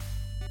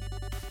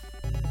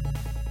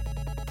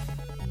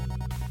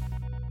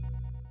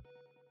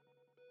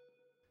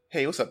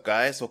Hey, what's up,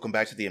 guys? Welcome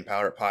back to the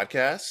Empowered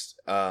Podcast.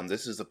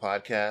 This is a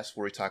podcast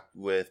where we talk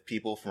with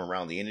people from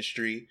around the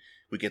industry.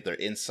 We get their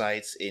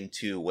insights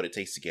into what it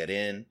takes to get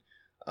in.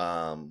 We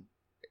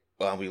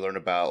learn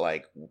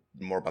about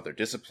more about their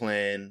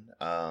discipline,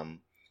 and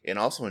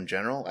also in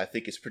general. I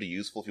think it's pretty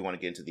useful if you want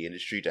to get into the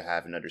industry to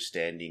have an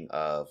understanding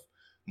of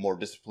more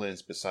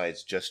disciplines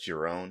besides just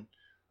your own.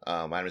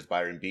 My name is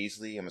Byron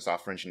Beasley. I'm a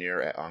software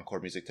engineer at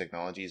Encore Music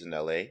Technologies in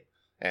LA.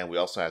 And we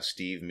also have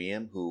Steve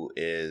Meehan, who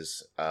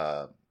is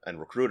a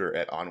recruiter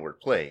at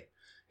Onward Play.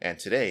 And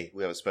today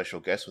we have a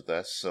special guest with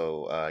us.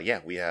 So,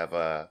 we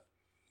have,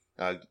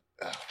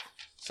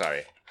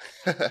 sorry,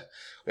 we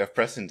have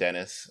Preston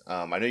Dennis.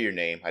 I know your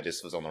name. I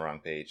just was on the wrong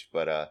page.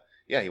 But,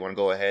 you want to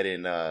go ahead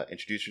and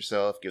introduce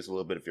yourself, give us a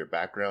little bit of your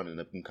background, and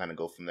then we can kind of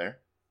go from there.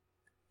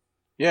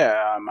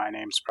 Yeah, my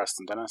name's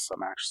Preston Dennis.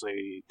 I'm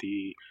actually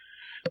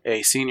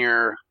a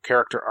senior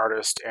character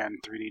artist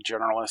and 3D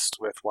journalist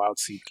with Wild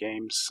Seed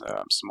Games,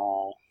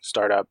 small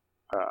startup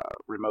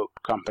remote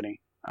company.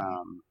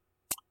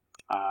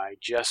 I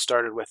just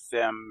started with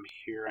them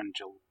here in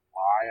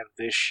July of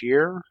this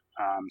year.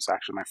 It's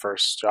actually my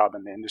first job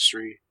in the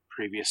industry.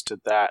 Previous to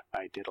that,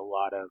 I did a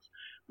lot of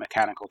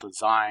mechanical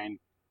design,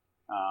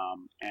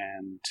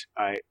 and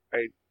I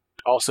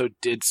also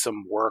did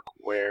some work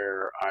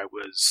where I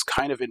was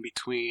kind of in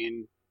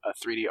between a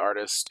 3D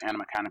artist and a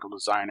mechanical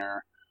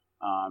designer.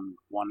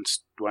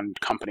 One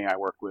company I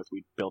worked with,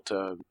 we built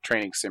a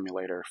training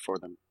simulator for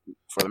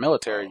the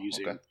military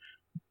using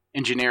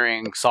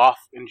engineering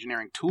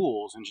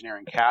tools,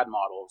 engineering CAD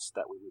models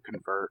that we would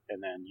convert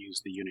and then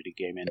use the Unity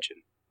game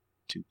engine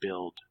to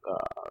build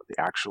the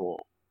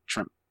actual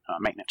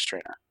maintenance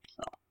trainer.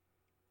 So.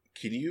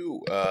 Can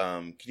you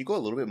go a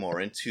little bit more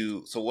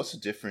into, so what's the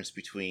difference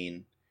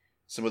between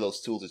some of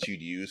those tools that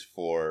you'd use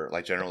for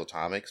like General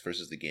Atomics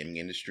versus the gaming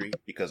industry?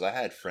 Because I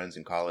had friends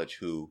in college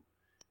who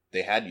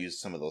they had used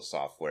some of those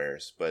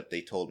softwares, but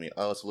they told me,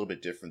 oh, it's a little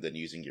bit different than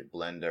using your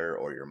Blender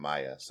or your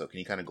Maya. So can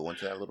you kind of go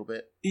into that a little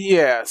bit?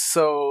 Yeah,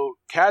 so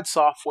CAD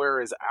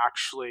software is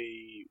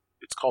actually,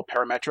 it's called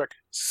parametric.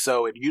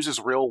 So it uses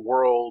real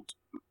world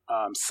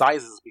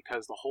sizes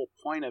because the whole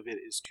point of it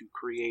is to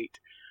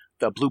create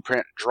the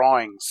blueprint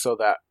drawings so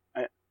that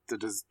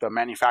the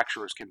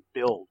manufacturers can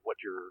build what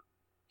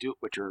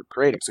you're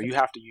creating. So you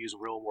have to use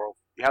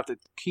you have to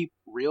keep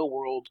real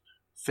world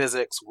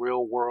physics,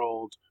 real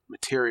world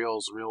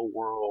materials, real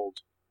world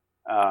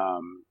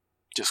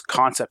just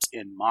concepts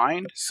in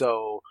mind.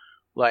 So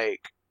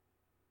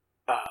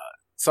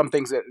some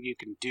things that you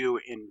can do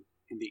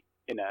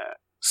in a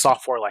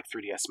software like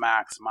 3ds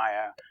Max,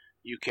 Maya,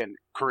 you can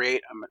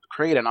create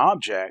an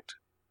object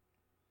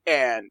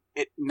and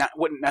it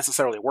wouldn't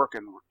necessarily work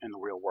in the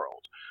real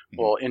world.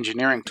 Mm-hmm. Well,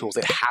 engineering tools,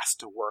 it has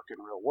to work in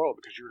real world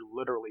because you're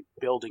literally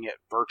building it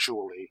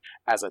virtually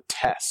as a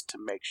test to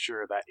make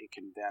sure that it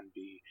can then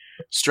be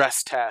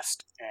stress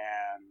test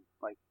and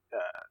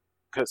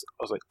because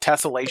I was like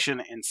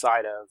tessellation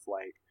inside of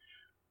like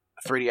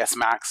 3ds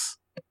Max.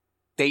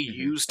 They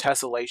use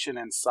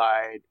tessellation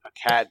inside a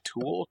CAD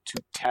tool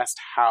to test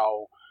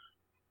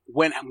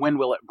when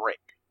will it break?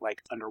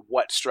 Like under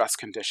what stress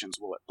conditions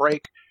will it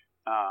break?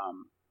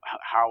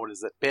 How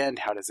does it bend?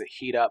 How does it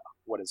heat up?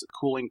 What is the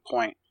cooling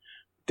point?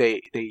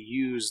 They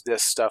use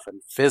this stuff in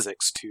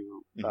physics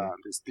to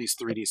these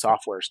 3D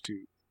softwares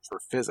for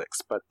physics,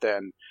 but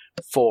then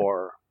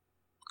for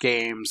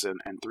games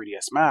and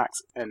 3ds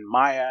Max and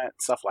Maya and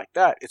stuff like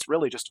that, it's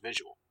really just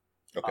visual.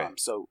 Okay.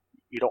 So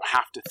you don't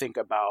have to think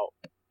about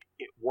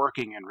it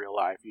working in real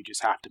life. You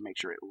just have to make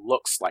sure it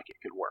looks like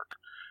it could work.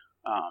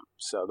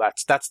 So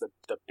that's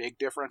the big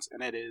difference,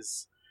 and it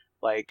is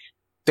like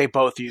they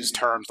both use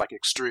terms like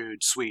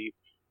extrude, sweep.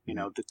 You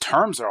know, the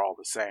terms are all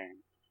the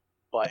same,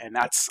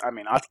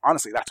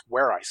 honestly, that's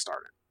where I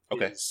started.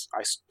 Okay.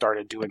 I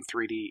started doing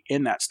 3D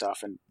in that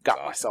stuff and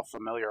got myself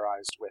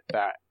familiarized with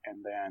that,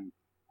 and then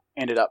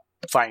ended up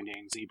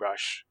finding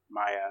ZBrush,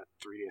 Maya,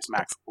 3ds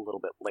Max a little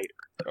bit later.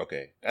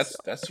 Okay,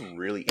 that's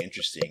really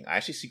interesting. I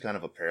actually see kind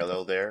of a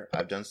parallel there.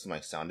 I've done some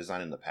sound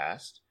design in the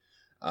past,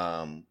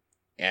 and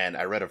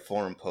I read a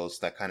forum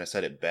post that kind of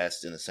said it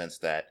best in the sense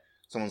that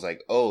someone's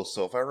like, "Oh,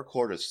 so if I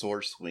record a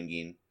sword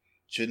swinging,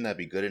 shouldn't that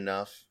be good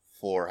enough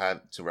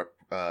to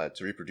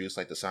reproduce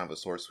like the sound of a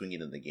sword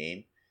swinging in the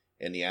game?"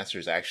 And the answer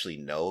is actually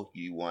no.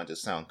 You want it to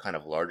sound kind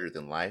of larger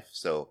than life.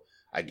 So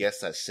I guess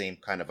that same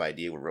kind of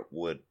idea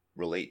would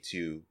relate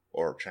to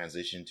or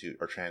transition to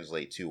or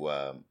translate to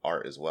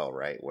art as well,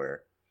 right?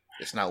 Where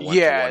it's not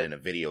one-to-one in a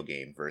video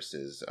game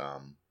versus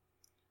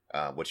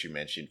what you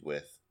mentioned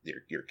with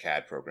your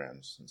CAD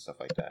programs and stuff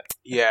like that.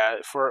 Yeah,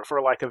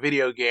 for like a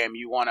video game,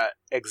 you want to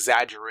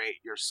exaggerate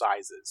your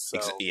sizes. So,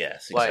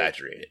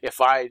 exaggerate it. If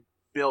I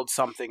build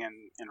something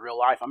in real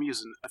life, I'm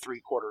using a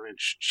 3/4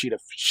 inch sheet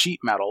of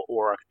sheet metal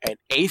or an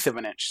 1/8 of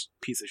an inch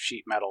piece of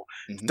sheet metal.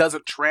 It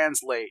doesn't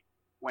translate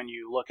when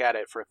you look at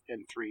it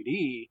in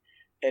 3D.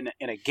 In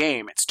a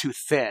game, it's too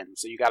thin,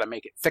 so you got to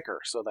make it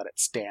thicker so that it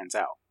stands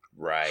out.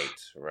 Right.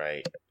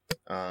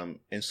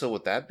 And so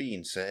with that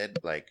being said,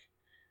 like,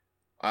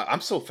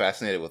 I'm so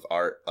fascinated with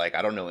art. Like,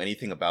 I don't know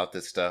anything about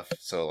this stuff,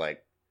 so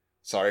like,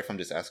 sorry if I'm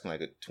just asking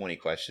like 20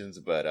 questions,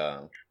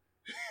 but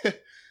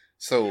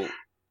so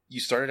you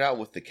started out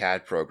with the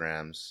CAD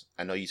programs.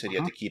 I know you said you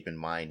had Mhm. to keep in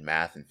mind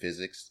math and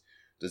physics.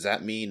 Does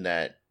that mean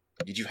that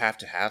did you have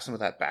to have some of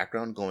that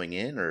background going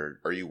in, or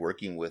are you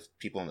working with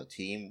people on the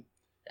team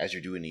as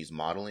you're doing these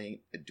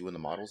modeling, doing the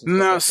models and stuff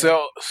No,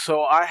 like that?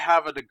 so I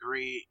have a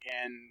degree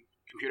in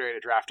computer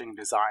aided drafting and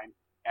design,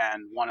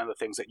 and one of the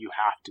things that you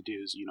have to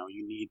do is you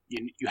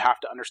have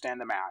to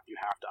understand the math, you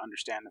have to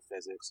understand the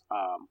physics.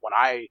 When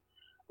I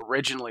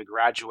originally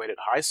graduated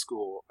high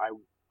school,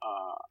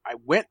 I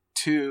went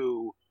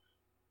to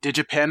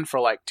DigiPen for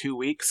like 2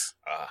 weeks,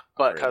 I've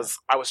but heard of them. because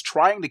I was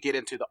trying to get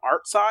into the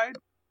art side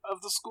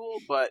of the school,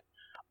 but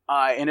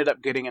I ended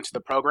up getting into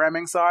the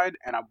programming side,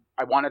 and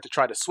I wanted to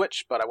try to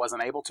switch, but I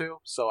wasn't able to.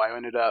 So I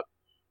ended up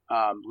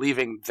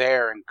leaving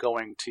there and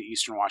going to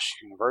Eastern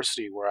Washington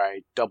University, where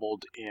I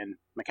doubled in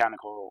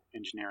mechanical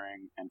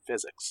engineering and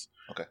physics.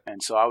 Okay.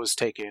 And so I was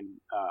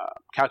taking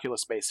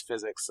calculus-based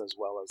physics as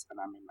well as, and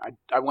I mean,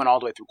 I went all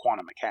the way through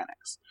quantum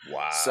mechanics.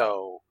 Wow.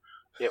 So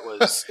it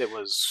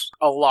was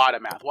a lot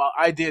of math. Well,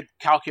 I did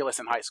calculus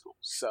in high school,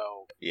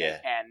 so Yeah.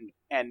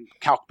 and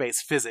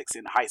calc-based physics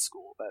in high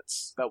school.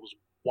 That was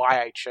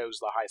why I chose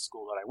the high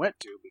school that I went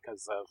to,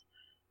 because of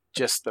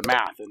just the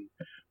math. And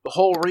the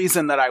whole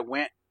reason that I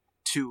went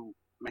to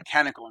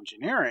mechanical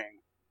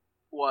engineering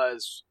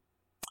was,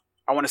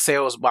 I want to say it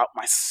was about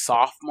my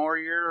sophomore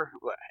year,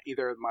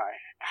 either my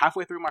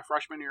halfway through my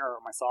freshman year or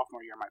my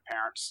sophomore year. My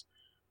parents,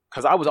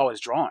 because I was always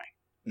drawing,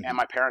 and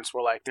my parents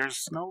were like,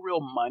 "There's no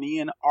real money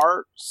in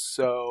art,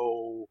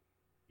 so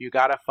you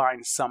got to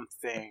find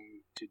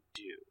something to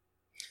do."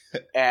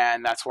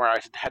 And that's where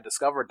I had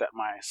discovered that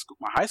my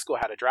high school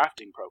had a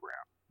drafting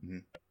program.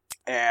 Mhm.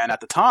 And at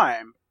the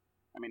time,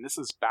 I mean, this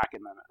is back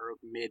in the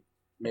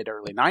mid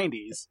early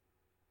 90s,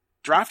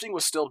 drafting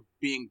was still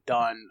being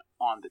done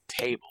on the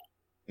table.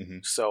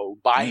 Mhm. So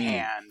by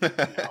hand,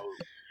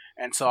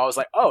 and so I was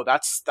like, oh,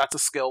 that's a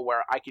skill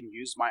where I can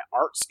use my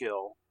art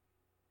skill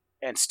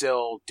and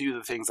still do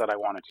the things that I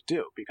wanted to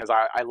do, because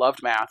I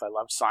loved math, I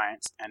loved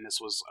science, and this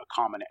was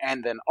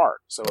and then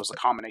art. So it was a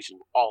combination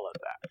of all of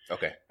that.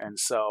 Okay. And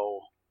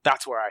so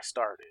that's where I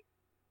started.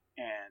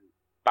 And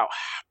about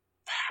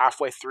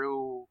halfway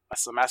through a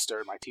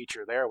semester, my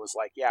teacher there was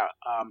like, yeah,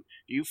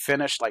 you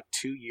finished like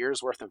 2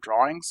 years worth of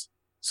drawings,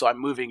 so I'm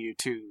moving you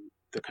to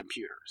the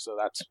computer. So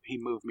he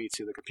moved me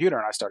to the computer,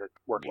 and I started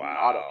working in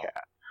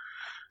AutoCAD.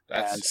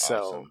 That's and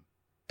so awesome.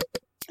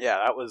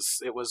 Yeah, it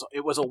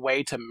was a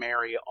way to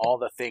marry all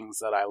the things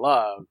that I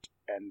loved,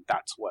 and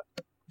that's what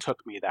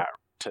took me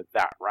to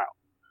that route.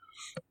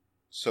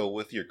 So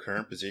with your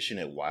current position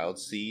at Wild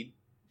Seed,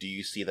 do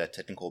you see that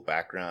technical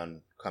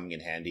background coming in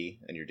handy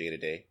in your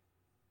day-to-day?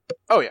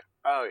 Oh yeah.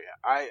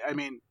 I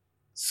mean,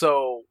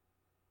 so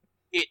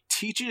it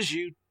teaches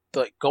you,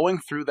 like, going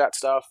through that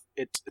stuff.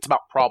 It's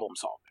about problem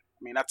solving.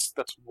 I mean, that's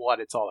what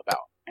it's all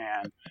about.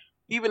 And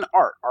even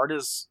art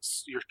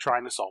is, you're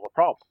trying to solve a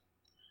problem.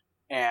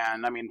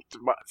 And I mean,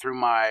 through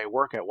my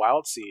work at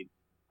Wild Seed,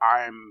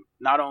 I'm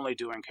not only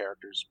doing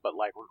characters, but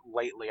like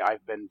lately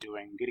I've been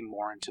getting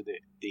more into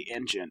the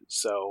engine.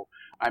 So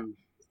I'm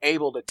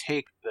able to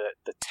take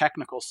the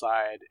technical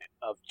side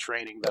of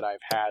training that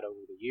I've had over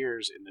the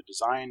years in the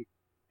design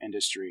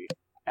industry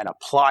and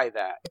apply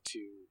that to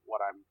what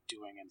I'm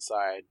doing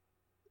inside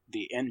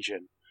the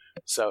engine.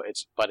 So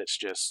it's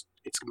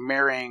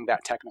marrying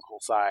that technical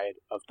side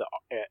of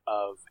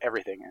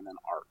everything, and then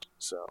art.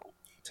 So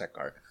Tech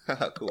art.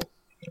 Cool.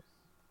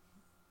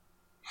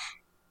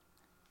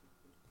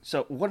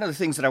 So one of the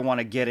things that I want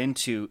to get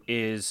into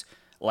is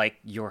like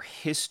your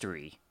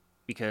history,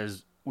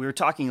 because we were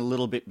talking a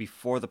little bit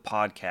before the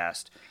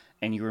podcast,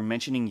 and you were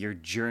mentioning your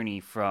journey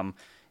from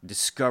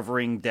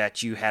discovering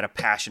that you had a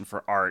passion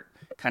for art,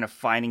 kind of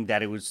finding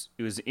that it was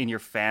in your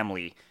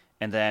family,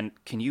 and then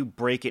can you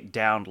break it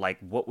down? Like,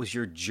 what was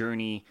your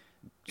journey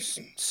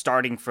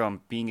starting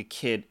from being a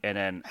kid, and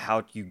then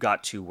how you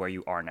got to where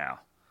you are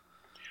now?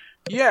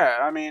 Yeah,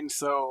 I mean,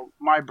 so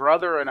my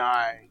brother and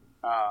I,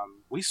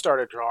 we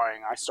started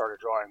drawing. I started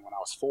drawing when I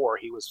was 4.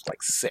 He was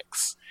like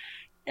 6.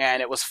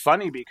 And it was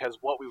funny because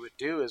what we would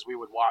do is we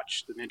would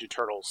watch the Ninja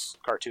Turtles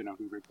cartoon and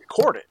we would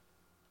record it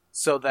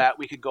so that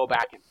we could go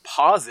back and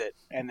pause it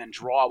and then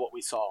draw what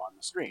we saw on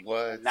the screen.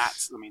 What? And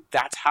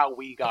that's how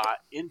we got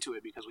into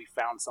it, because we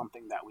found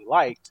something that we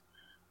liked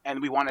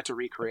and we wanted to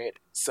recreate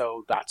it.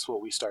 So that's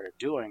what we started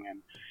doing.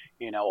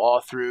 And, all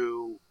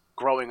through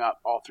growing up,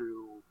 all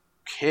through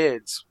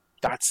kids,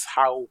 that's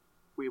how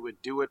we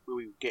would do it.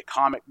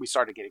 We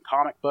started getting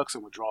comic books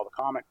and would draw the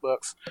comic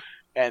books.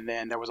 And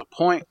then there was a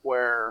point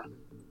where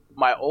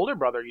my older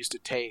brother used to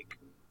take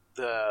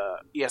the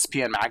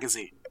ESPN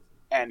magazine,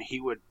 and he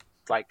would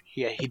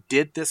he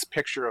did this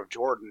picture of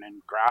Jordan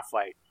in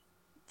graphite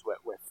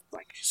with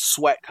like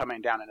sweat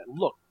coming down, and it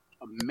looked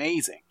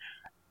amazing.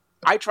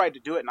 I tried to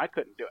do it and I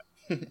couldn't do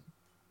it.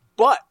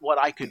 But what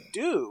I could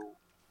do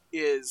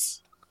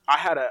is I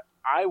had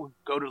I would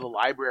go to the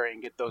library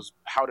and get those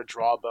how to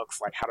draw books,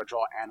 like how to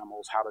draw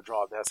animals, how to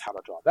draw this, how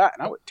to draw that.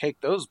 And I would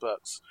take those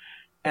books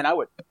and I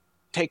would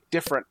take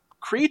different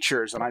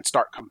creatures and I'd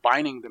start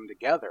combining them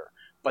together.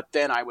 But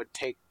then I would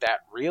take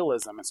that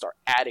realism and start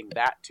adding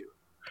that to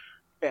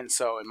it. And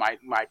so, and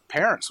my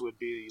parents would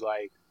be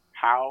like,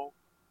 "How?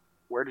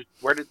 Where did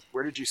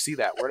you see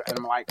that?" And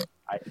I'm like,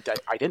 I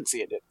didn't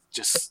see it. It's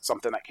just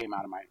something that came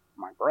out of my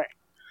brain.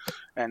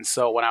 And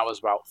so when I was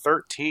about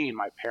 13,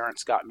 my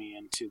parents got me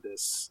into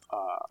this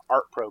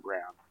art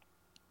program,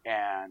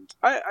 and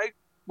I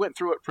went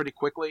through it pretty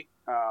quickly.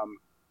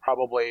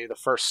 Probably the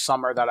first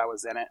summer that I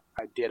was in it,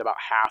 I did about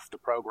half the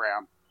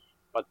program,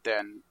 but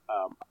then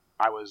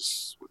I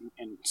was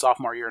in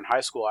sophomore year in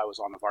high school. I was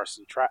on the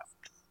varsity track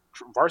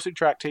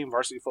team,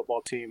 varsity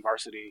football team,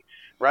 varsity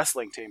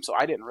wrestling team. So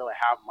I didn't really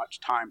have much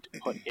time to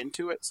put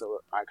into it.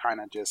 So I kind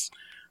of just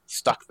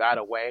stuck that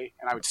away,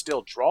 and I would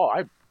still draw.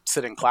 I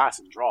sit in class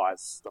and draw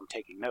as I'm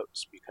taking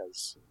notes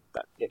because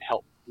that it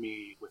helped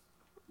me with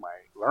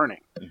my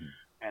learning. Mm-hmm.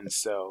 And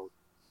so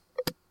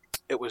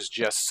it was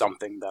just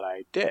something that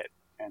I did.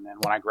 And then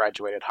when I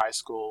graduated high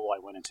school, I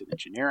went into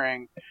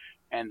engineering.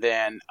 And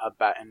then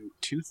about in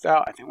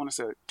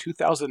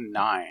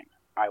 2009,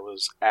 I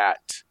was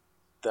at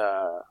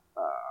the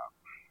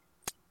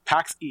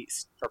PAX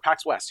East or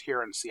PAX West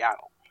here in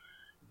Seattle.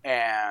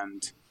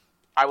 And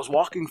I was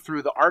walking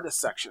through the artist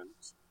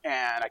sections,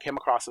 and I came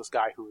across this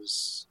guy who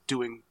was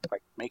doing,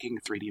 like, making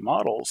 3D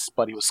models,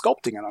 but he was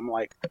sculpting, and I'm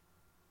like,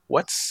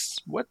 what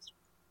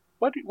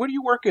are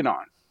you working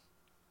on?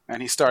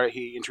 And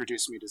he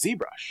introduced me to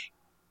ZBrush.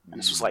 And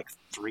this was like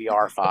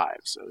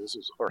 3R5,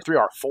 or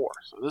 3R4,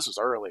 so this was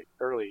early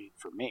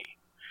for me.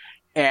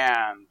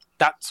 And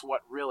that's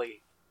what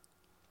really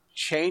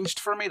changed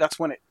for me. That's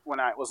when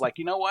I was like,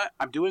 you know what?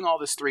 I'm doing all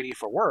this 3D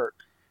for work.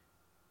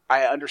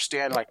 I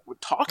understand, like, with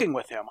talking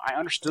with him, I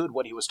understood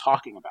what he was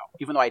talking about.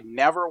 Even though I'd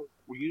never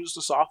used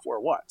the software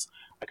once,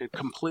 I could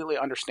completely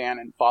understand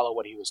and follow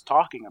what he was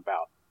talking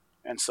about.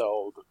 And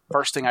so the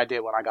first thing I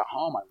did when I got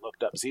home, I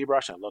looked up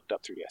ZBrush, I looked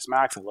up 3ds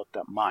Max, I looked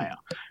up Maya,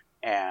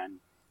 and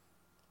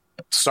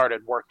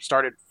started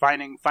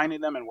finding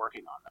them and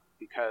working on them.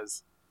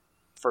 Because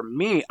for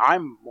me,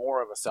 I'm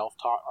more of a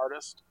self-taught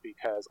artist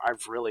because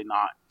I've really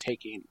not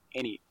taken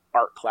any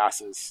art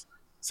classes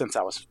since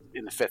I was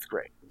in the 5th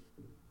grade.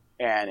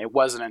 And it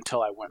wasn't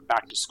until I went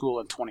back to school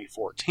in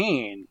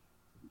 2014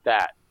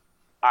 that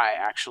I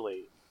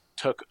actually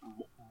took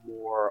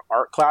more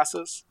art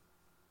classes.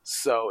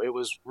 So it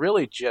was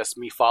really just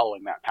me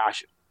following that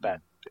passion.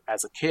 That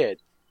as a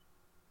kid,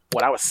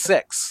 when I was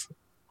 6,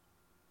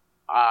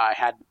 I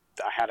had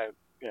a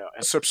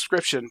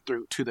subscription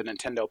to the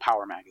Nintendo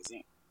Power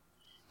magazine,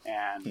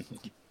 and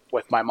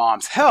with my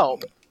mom's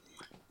help,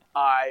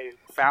 I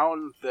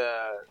found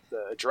the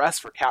address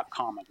for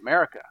Capcom of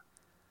America,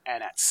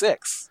 and at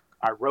 6,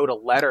 I wrote a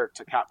letter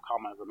to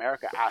Capcom of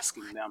America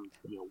asking them,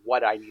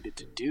 what I needed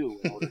to do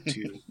in order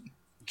to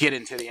get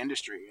into the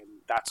industry. And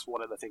that's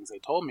one of the things they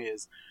told me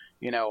is,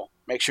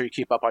 make sure you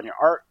keep up on your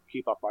art,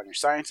 keep up on your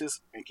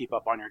sciences, and keep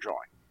up on your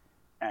drawing.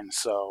 And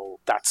so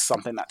that's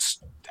something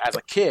that's, as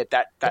a kid,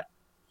 that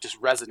just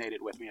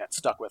resonated with me, that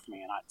stuck with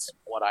me, and that's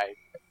what I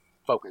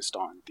focused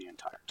on the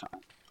entire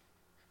time.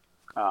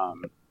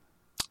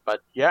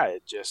 But yeah,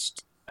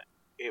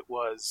 it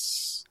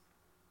was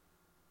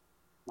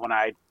when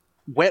I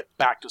went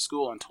back to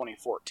school in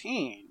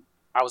 2014,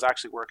 I was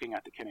actually working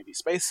at the Kennedy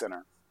Space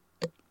Center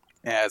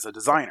as a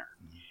designer.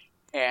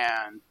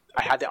 And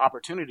I had the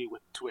opportunity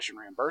with tuition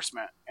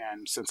reimbursement,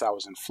 and since I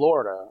was in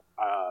Florida,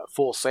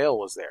 Full Sail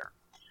was there.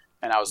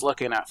 And I was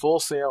looking at Full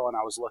Sail, and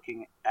I was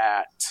looking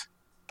at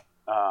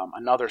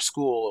another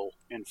school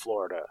in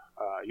Florida,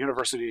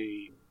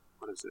 University,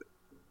 what is it?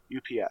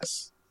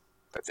 UPS,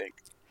 I think.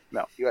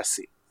 No,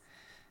 USC.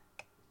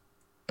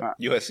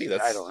 USC,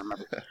 I don't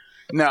remember.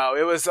 No,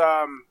 it was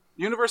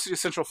University of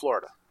Central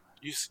Florida,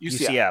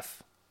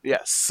 UCF.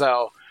 Yes.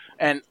 So,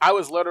 and I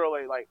was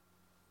literally like,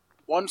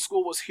 one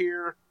school was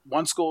here,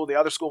 the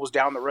other school was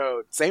down the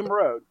road, same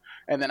road,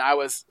 and then I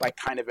was like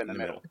kind of in the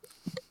middle.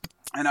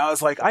 And I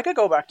was like, I could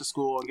go back to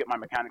school and get my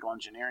mechanical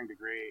engineering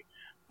degree,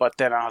 but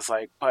then I was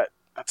like, but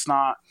that's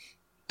not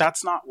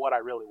what I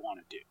really want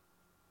to do.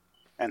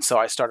 And so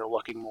I started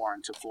looking more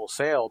into Full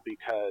Sail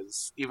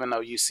because even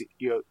though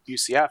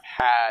UCF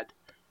had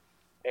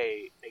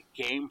a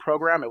game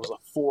program, it was a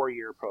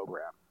 4-year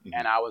program. Mm-hmm.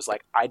 And I was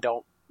like, I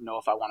don't know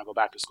if I want to go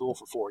back to school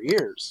for 4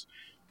 years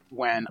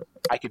when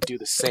I could do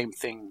the same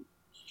thing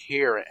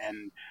here.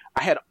 And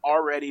I had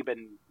already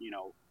been,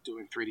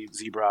 doing 3D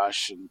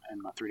ZBrush and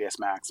my 3ds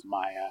Max,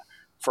 Maya,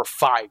 for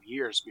 5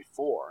 years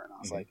before. And I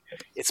was like,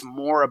 it's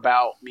more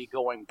about me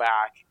going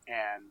back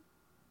and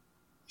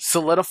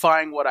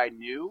solidifying what I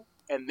knew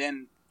and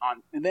then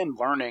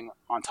learning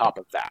on top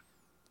of that.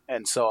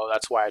 And so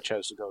that's why I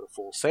chose to go to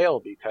Full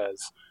Sail,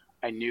 because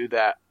I knew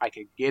that I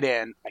could get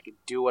in, I could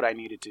do what I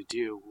needed to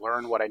do,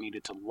 learn what I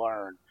needed to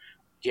learn,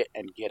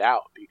 get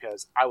out,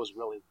 because I was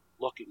really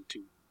looking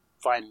to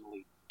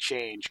finally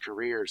change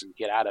careers and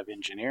get out of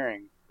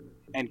engineering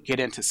and get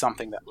into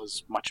something that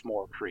was much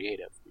more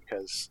creative,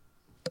 because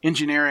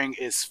engineering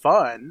is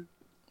fun,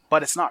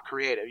 but it's not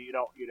creative.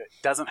 It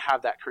doesn't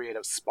have that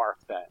creative spark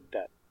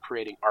that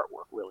creating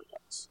artwork really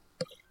does.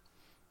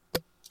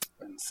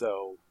 And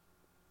so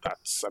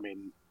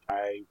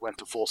I went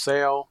to Full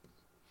Sail.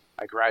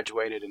 I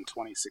graduated in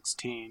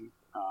 2016.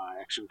 I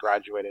actually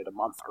graduated a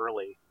month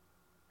early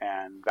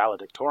and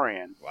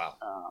valedictorian. Wow.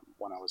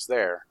 When I was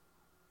there.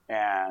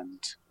 And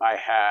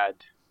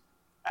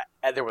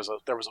there was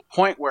a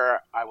point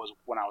where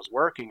when I was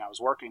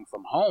working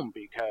from home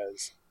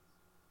because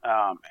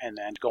and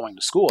then going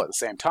to school at the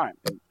same time.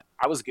 And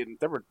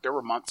there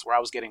were months where I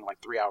was getting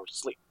like 3 hours of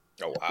sleep.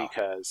 Oh, wow.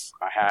 Because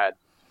I had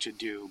to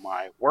do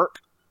my work,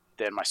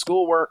 then my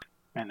school work,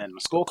 and then my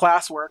school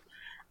class work,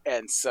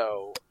 and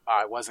so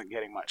I wasn't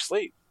getting much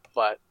sleep.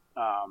 But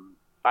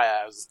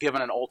I was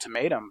given an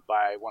ultimatum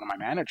by one of my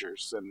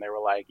managers, and they were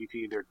like, "You can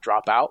either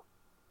drop out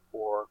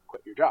or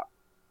quit your job."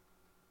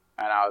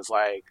 And I was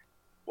like,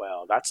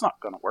 "Well, that's not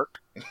going to work."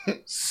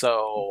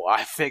 So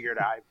I figured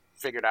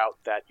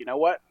out that, you know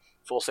what,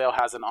 Full Sail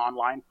has an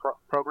online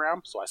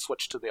program, so I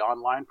switched to the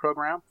online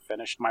program,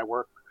 finished my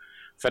work,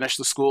 finished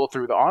the school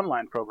through the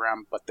online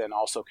program, but then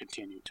also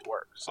continued to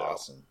work. So,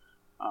 awesome.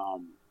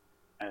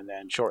 And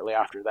then shortly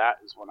after that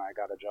is when I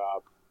got a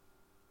job,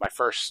 my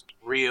first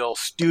real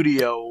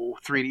studio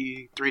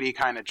 3D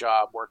kind of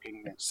job,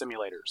 working in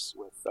simulators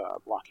with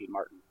Lockheed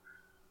Martin,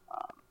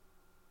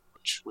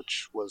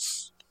 which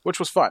was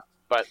fun.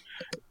 But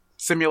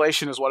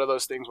simulation is one of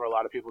those things where a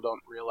lot of people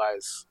don't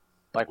realize.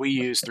 Like, we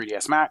use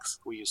 3ds Max,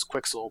 we use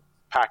Quixel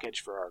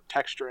package for our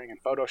texturing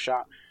and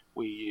Photoshop.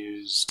 We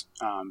used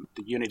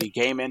the Unity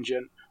game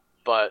engine,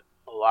 but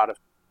a lot of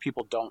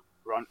people don't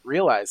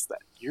realize that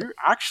you're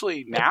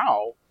actually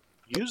now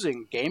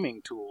using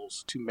gaming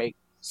tools to make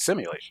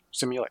simulators.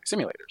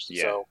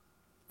 Yeah. So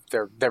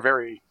they're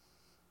very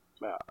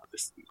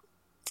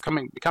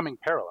becoming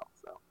parallel.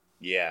 So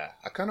Yeah,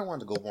 I kind of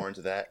wanted to go more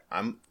into that.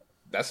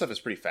 That stuff is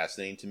pretty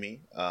fascinating to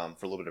me.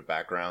 For a little bit of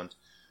background,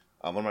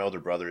 one of my older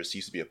brothers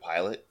used to be a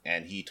pilot,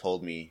 and he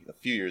told me a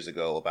few years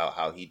ago about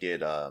how he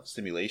did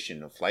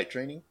simulation of flight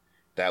training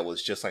that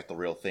was just like the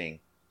real thing.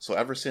 So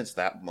ever since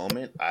that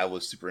moment, I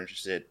was super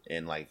interested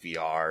in like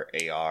VR,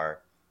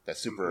 AR, that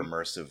super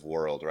immersive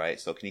world, right?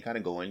 So can you kind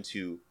of go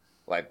into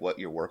like what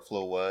your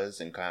workflow was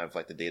and kind of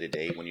like the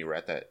day-to-day when you were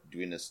at that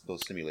doing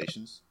those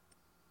simulations?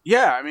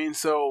 Yeah,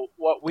 so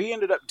what we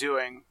ended up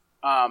doing,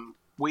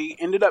 we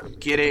ended up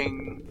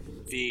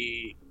getting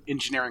the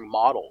engineering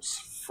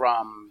models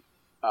from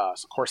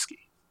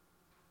Sikorsky.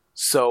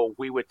 So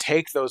we would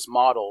take those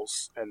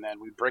models and then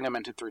we'd bring them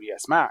into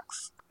 3ds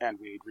Max and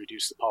we'd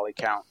reduce the poly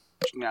count.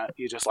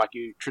 You just like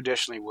you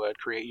traditionally would,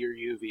 create your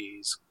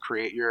UVs,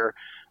 create your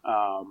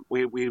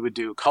we would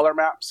do color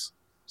maps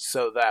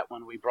so that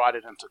when we brought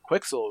it into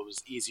Quixel, it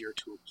was easier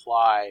to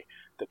apply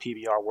the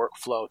PBR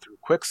workflow through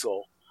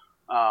Quixel.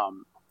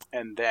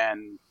 And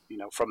then,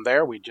 from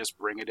there, we'd just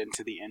bring it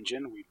into the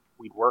engine.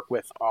 We'd work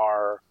with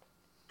our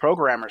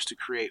programmers to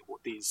create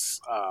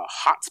these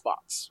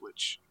hotspots,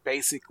 which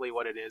basically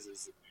what it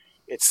is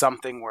it's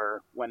something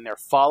where when they're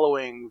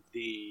following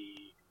the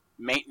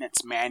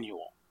maintenance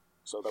manual,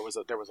 so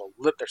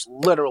there's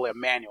literally a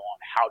manual on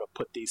how to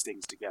put these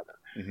things together,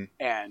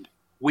 and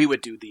we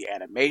would do the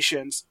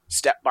animations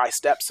step by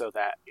step so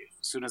that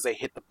as soon as they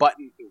hit the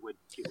button, it would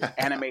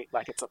animate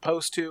like it's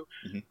supposed to.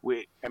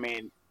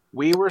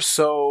 We were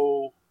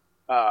so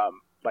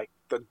like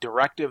the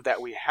directive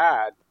that we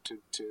had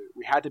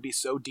we had to be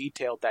so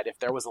detailed that if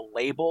there was a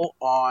label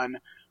on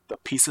the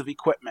piece of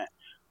equipment,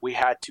 we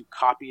had to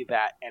copy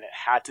that and it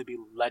had to be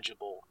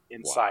legible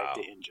inside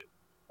the engine.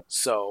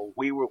 So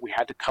we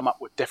had to come up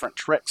with different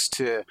tricks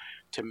to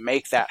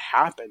make that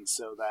happen,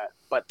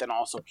 but then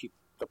also keep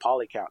the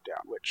poly count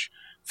down, which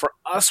for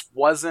us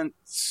wasn't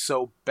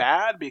so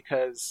bad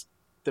because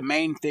the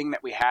main thing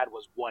that we had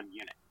was one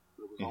unit.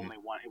 It was only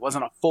one. It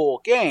wasn't a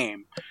full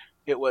game.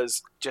 It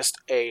was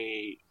just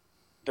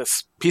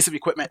this piece of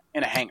equipment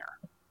in a hangar.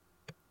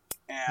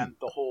 And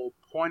the whole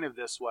point of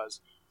this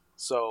was,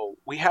 so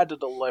we had to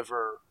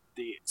deliver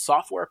the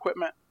software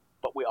equipment,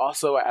 but we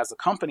also, as a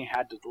company,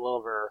 had to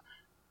deliver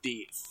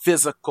the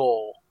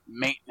physical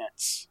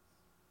maintenance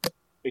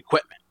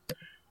equipment.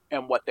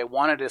 And what they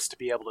wanted us to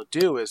be able to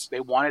do is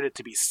they wanted it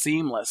to be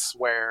seamless,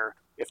 where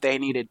if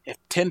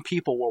 10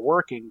 people were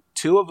working,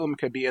 2 of them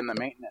could be in the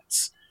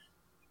maintenance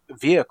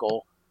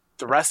vehicle,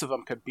 the rest of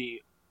them could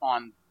be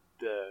on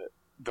the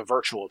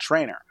virtual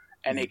trainer,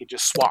 and they could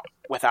just swap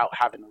without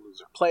having to lose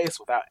their place,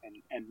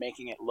 and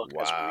making it look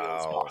as real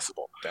as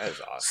possible. That is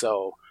awesome.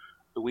 So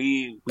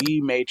we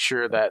made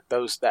sure that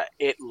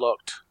it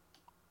looked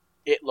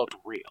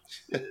real.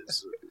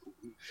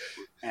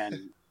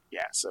 And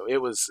yeah, so it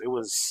was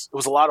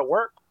a lot of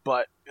work,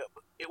 but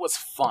it was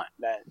fun.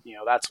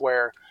 That's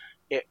where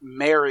it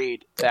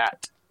married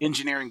that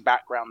engineering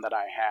background that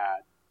I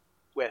had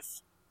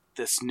with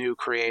this new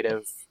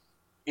creative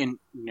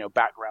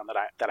background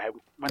that I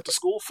went to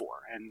school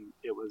for, and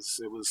it was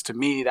to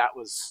me, that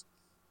was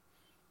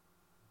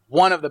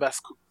one of the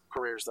best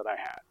careers that I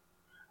had.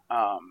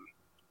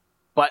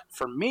 But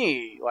for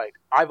me, like,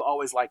 I've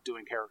always liked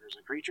doing characters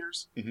and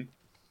creatures. Mm-hmm.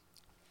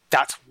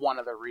 That's one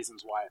of the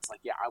reasons why it's like,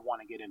 yeah, I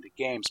want to get into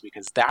games,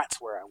 because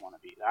that's where I want to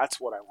be. That's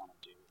what I want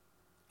to do.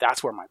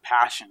 That's where my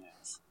passion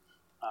is.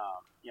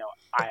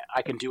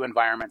 I can do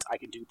environments. I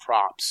can do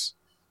props.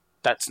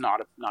 That's not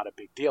a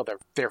big deal.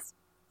 They're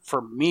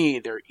for me,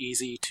 they're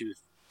easy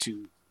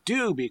to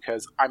do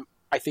because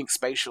I think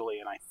spatially,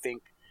 and I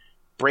think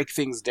break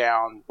things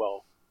down.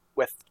 Well,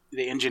 with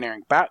the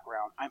engineering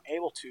background, I'm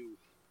able to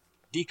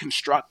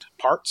deconstruct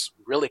parts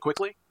really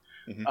quickly.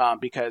 Mm-hmm.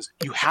 Because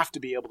you have to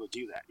be able to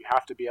do that. You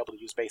have to be able to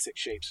use basic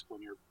shapes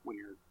when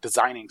you're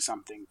designing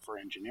something for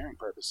engineering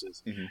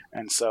purposes. Mm-hmm.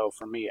 And so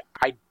for me,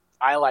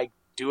 I like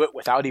do it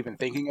without even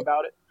thinking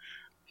about it.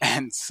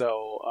 And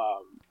so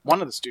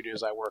one of the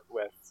studios I worked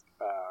with,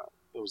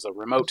 it was a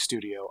remote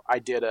studio. I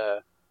did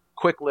a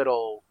quick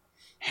little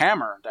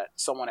hammer that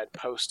someone had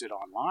posted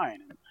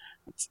online,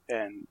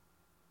 and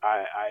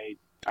I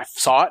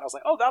saw it. I was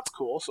like, oh, that's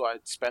cool. So I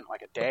spent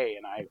like a day,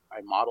 and I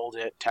modeled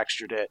it,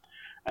 textured it.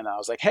 And I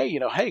was like, hey,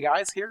 hey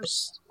guys,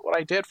 here's what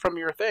I did from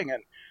your thing.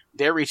 And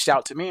they reached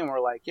out to me and were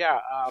like, yeah,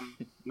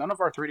 none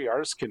of our 3D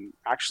artists can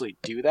actually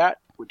do that.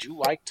 Would you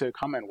like to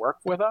come and work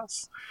with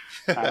us?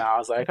 And I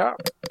was like, oh,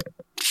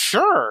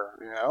 sure.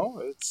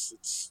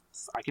 It's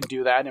I can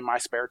do that in my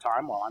spare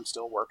time while I'm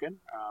still working.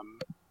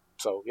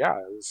 So yeah,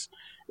 it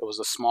was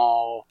a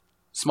small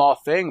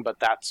thing, but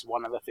that's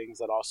one of the things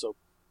that also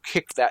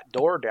kicked that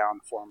door down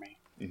for me.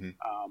 Mm-hmm.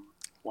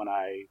 When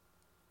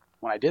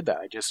I did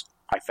that,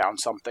 I found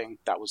something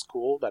that was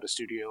cool that a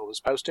studio was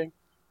posting,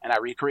 and I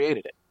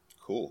recreated it.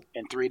 Cool.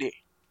 In 3D,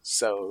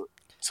 so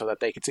that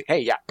they could say, "Hey,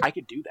 yeah, I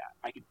could do that.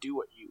 I could do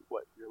what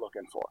you're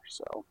looking for."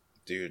 So,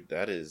 dude,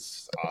 that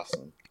is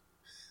awesome.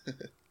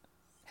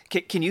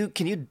 Can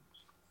you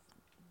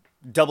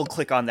double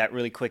click on that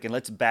really quick, and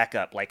let's back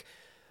up. Like,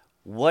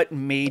 what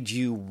made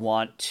you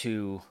want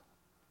to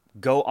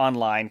go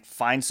online,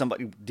 find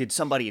somebody? Did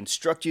somebody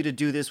instruct you to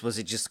do this? Was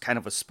it just kind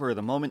of a spur of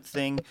the moment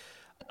thing?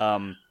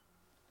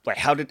 Like,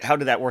 how did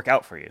that work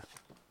out for you?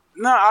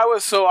 No, I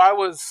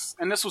was,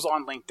 and this was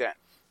on LinkedIn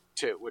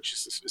too, which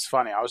is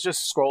funny. I was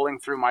just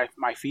scrolling through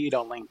my feed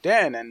on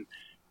LinkedIn, and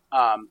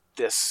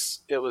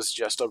it was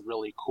just a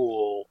really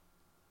cool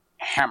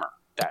hammer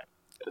that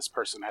this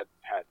person had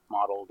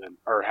modeled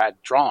or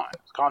had drawn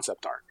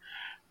concept art,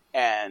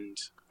 and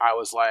I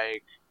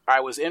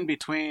was in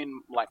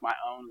between like my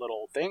own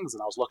little things,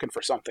 and I was looking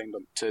for something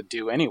to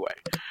do anyway.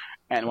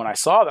 And when I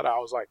saw that, I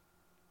was like,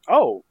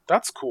 oh,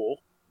 that's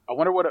cool. I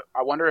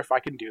wonder if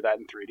I can do that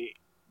in 3D.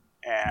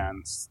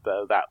 And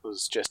that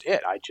was just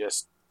it. I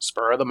just,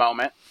 spur of the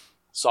moment,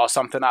 saw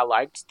something I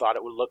liked, thought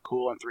it would look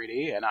cool in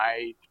 3D, and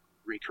I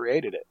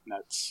recreated it. And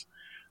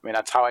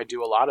that's how I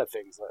do a lot of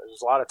things.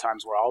 There's a lot of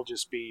times where I'll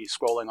just be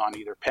scrolling on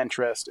either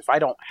Pinterest. If I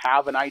don't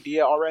have an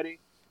idea already,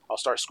 I'll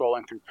start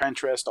scrolling through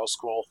Pinterest. I'll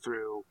scroll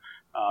through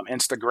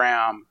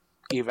Instagram,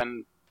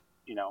 even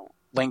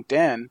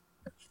LinkedIn.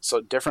 So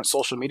different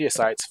social media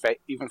sites,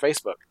 even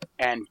Facebook,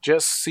 and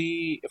just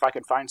see if I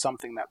can find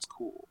something that's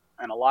cool.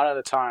 And a lot of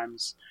the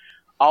times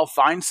I'll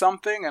find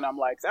something and I'm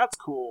like, that's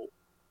cool,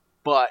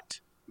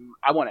 but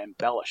I want to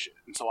embellish it.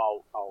 And so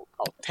I'll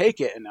take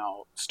it and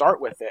I'll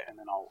start with it and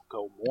then I'll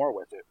go more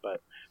with it.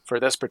 But for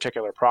this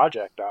particular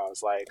project, I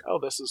was like, oh,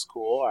 this is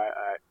cool.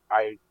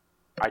 I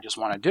just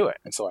want to do it.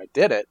 And so I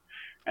did it.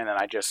 And then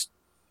I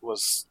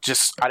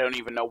I don't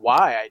even know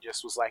why. I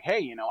just was like,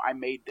 hey, I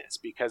made this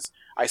because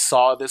I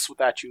saw this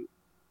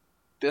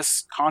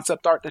this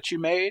concept art that you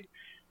made.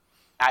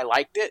 I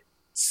liked it.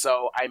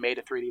 So I made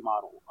a 3D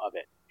model of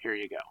it. Here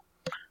you go.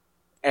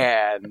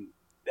 And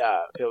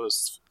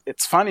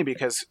it's funny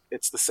because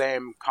it's the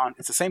same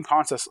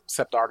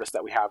concept artist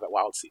that we have at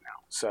WildSea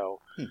now.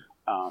 So,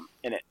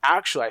 and it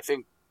actually, I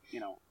think,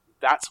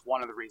 that's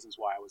one of the reasons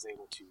why I was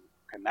able to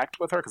connect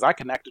with her, because I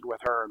connected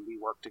with her and we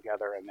worked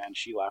together, and then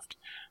she left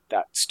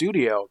that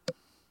studio.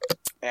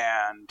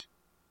 And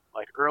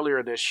like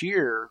earlier this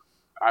year,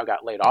 I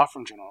got laid off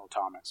from General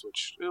Atomics,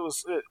 which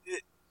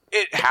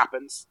it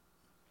happens.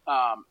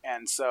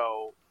 And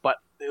so, but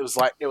it was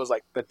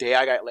like the day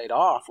I got laid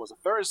off was a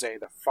Thursday.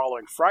 The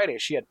following Friday,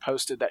 she had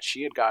posted that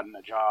she had gotten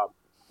a job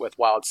with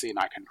WildSea, and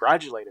I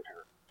congratulated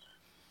her.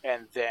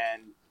 And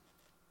then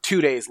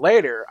 2 days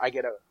later, I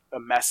get a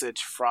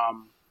message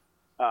from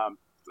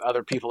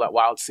other people at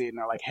WildSea, and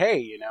they're like,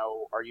 hey,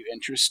 are you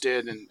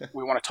interested? And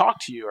we want to talk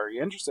to you. Are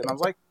you interested? And I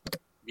was like,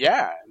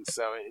 yeah. And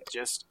so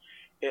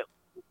it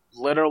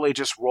literally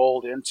just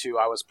rolled into,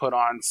 I was put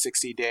on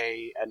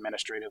 60-day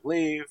administrative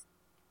leave.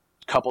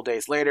 A couple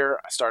days later,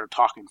 I started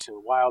talking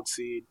to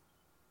WildSeed,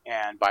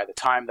 and by the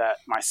time that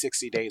my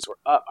 60 days were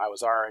up, I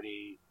was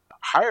already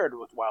hired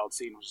with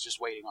WildSeed and was just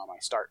waiting on my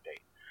start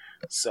date.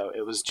 So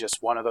it was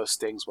just one of those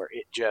things where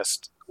it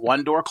just,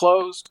 one door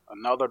closed,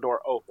 another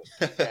door opened.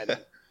 And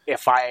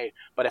if I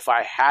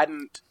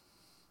hadn't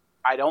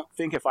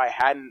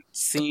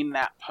seen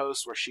that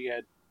post where she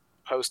had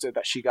posted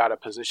that she got a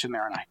position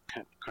there and I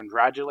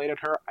congratulated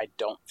her, I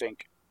don't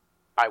think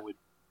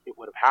it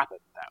would have happened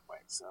that way.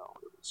 So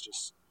it was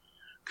just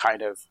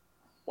kind of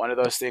one of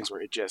those things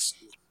where it just,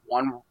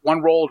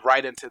 one rolled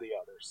right into the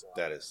other. So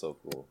That is so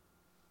cool.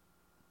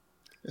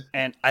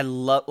 And I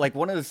love, like,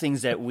 one of the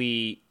things that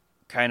we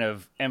kind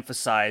of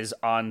emphasize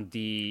on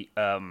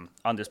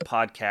on this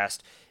podcast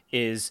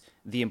is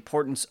the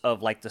importance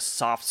of, like, the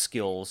soft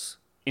skills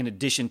in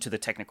addition to the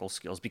technical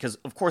skills, because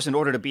of course, in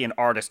order to be an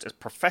artist, a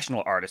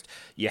professional artist,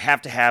 you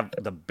have to have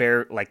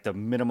the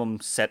minimum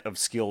set of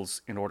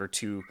skills in order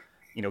to,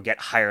 get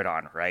hired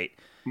on, right?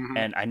 Mm-hmm.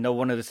 And I know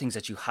one of the things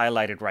that you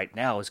highlighted right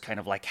now is kind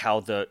of like how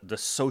the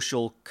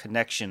social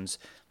connections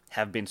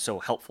have been so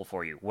helpful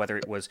for you, whether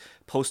it was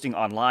posting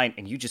online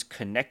and you just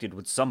connected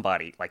with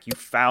somebody, like you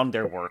found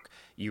their work,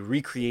 you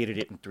recreated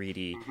it in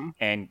 3D, mm-hmm.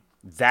 and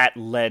that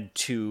led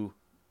to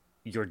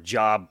your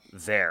job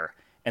there.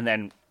 And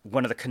then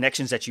one of the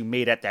connections that you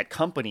made at that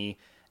company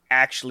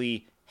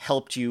actually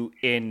helped you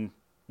in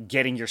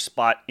getting your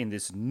spot in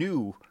this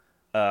new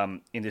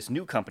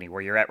company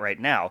where you're at right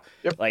now.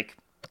 Yep. Like,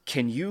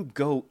 can you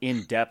go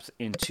in depth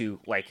into,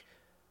 like,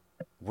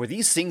 were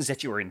these things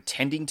that you were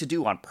intending to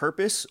do on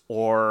purpose,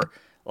 or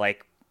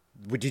like,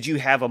 did you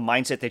have a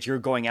mindset that you're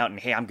going out and,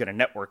 hey, I'm going to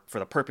network for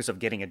the purpose of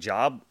getting a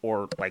job,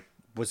 or like,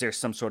 was there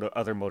some sort of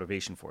other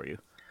motivation for you?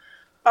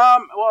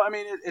 Well, I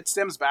mean, it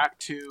stems back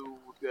to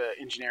the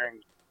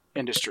engineering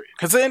industry,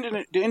 because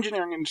the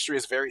engineering industry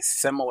is very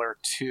similar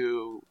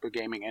to the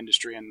gaming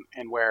industry,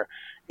 and where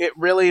it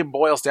really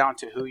boils down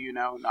to who you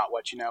know, not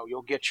what you know.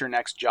 You'll get your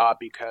next job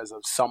because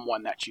of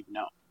someone that you've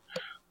known.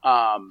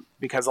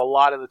 Because a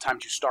lot of the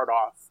times you start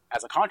off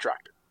as a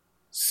contractor.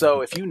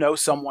 So if you know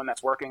someone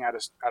that's working at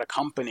a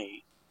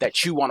company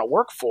that you want to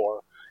work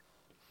for,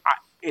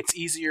 it's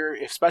easier,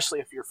 especially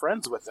if you're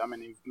friends with them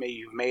and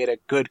you've made a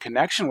good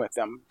connection with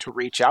them, to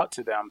reach out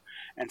to them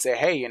and say,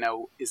 hey,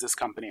 is this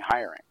company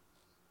hiring?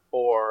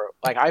 Or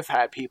like, I've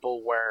had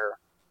people where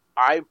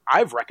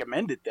I've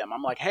recommended them.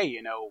 I'm like, hey,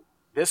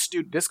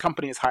 this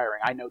company is hiring.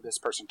 I know this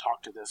person.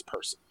 Talk to this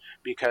person,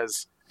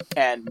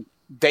 and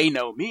they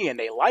know me and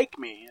they like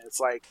me. It's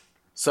like,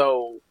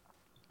 so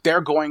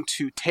they're going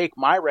to take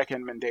my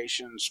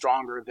recommendation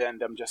stronger than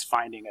them just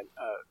finding a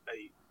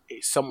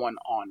someone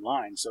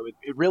online. So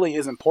it really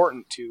is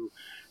important to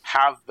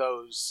have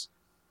those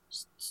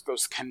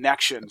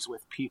connections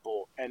with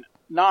people, and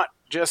not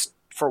just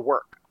for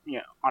work,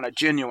 on a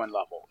genuine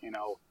level.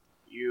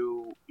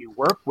 You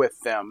work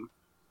with them.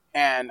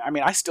 And I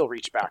mean, I still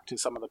reach back to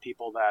some of the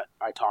people that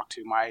I talk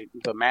to.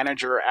 The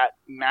manager at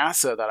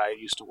NASA that I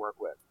used to work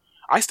with,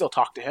 I still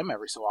talk to him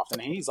every so often.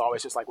 And he's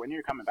always just like, when are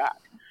you coming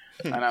back?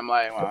 And I'm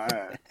like, well,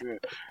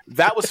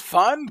 that was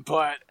fun,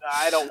 but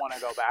I don't want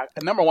to go back.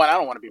 And number one, I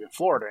don't want to be in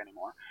Florida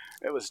anymore.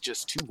 It was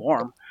just too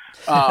warm.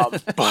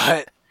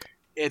 But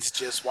it's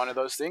just one of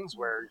those things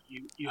where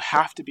you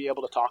have to be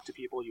able to talk to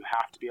people. You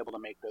have to be able to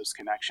make those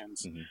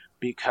connections, mm-hmm.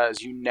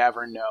 because you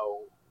never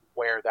know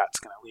where that's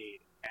going to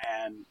lead.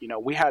 And,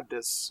 we had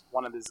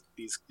one of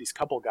these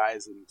couple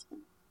guys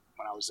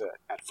when I was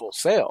at Full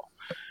Sail,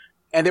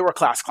 and they were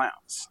class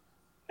clowns,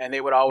 and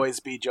they would always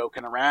be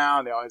joking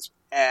around.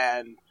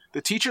 And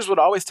the teachers would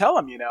always tell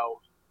them,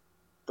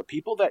 the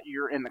people that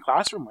you're in the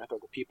classroom with are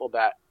the people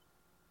that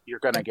you're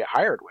going to get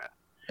hired with.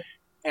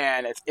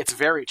 And it's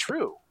very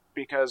true,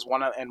 because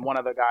one of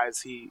the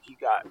guys, he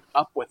got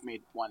up with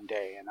me one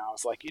day, and I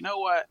was like, you know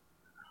what?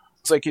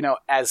 It's like,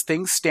 as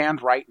things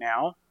stand right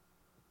now,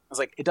 I was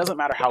like, it doesn't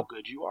matter how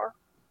good you are.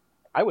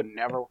 I would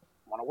never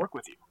want to work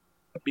with you,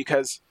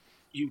 because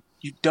you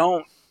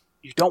don't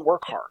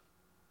work hard.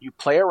 You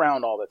play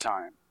around all the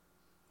time,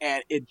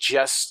 and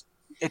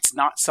it's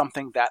not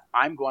something that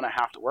I'm going to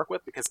have to work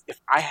with, because if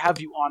I have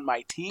you on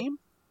my team,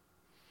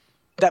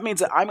 that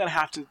means that I'm going to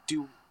have to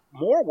do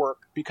more work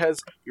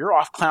because you're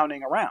off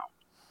clowning around.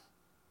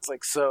 It's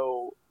like,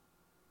 so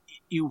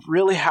you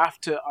really have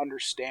to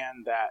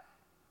understand that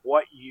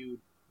what you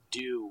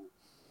do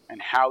and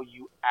how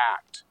you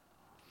act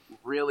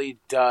really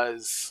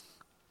does,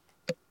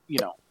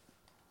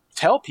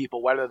 tell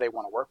people whether they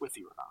want to work with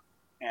you or not.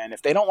 And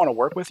if they don't want to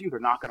work with you, they're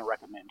not going to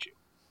recommend you.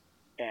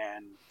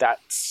 And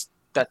that's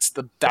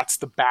the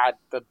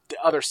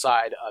other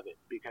side of it,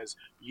 because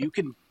you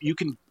can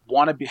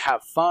want to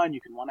have fun, you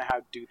can want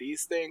to do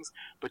these things,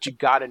 but you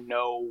got to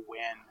know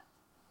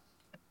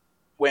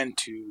when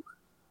to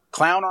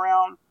clown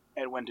around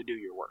and when to do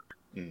your work.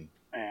 Mm.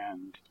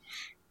 And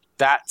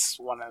that's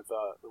one of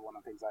the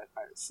things I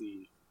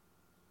see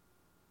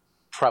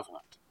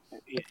prevalent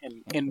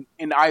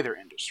in either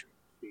industry,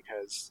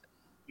 because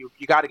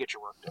you got to get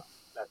your work done.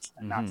 That's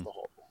the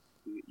whole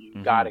thing. You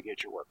mm-hmm. got to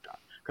get your work done,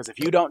 because if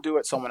you don't do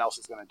it, someone else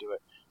is going to do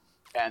it,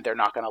 and they're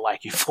not going to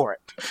like you for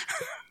it.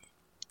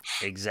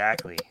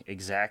 Exactly.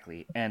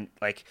 And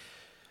like,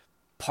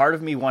 part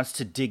of me wants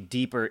to dig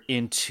deeper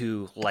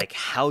into, like,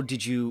 how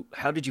did you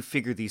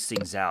figure these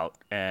things out?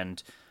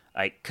 And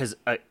because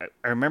I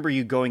remember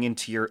you going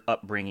into your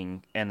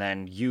upbringing, and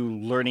then you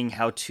learning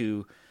how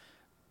to,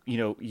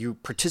 you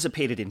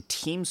participated in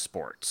team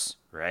sports,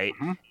 right?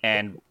 Mm-hmm.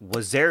 And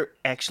was there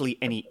actually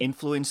any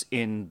influence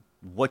in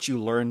what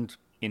you learned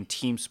in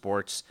team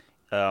sports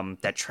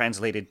that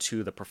translated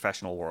to the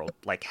professional world?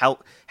 Like,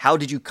 how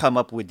did you come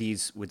up with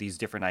these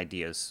different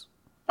ideas?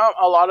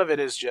 A lot of it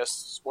is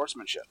just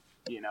sportsmanship,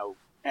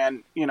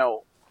 and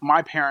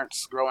my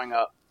parents growing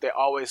up, they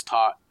always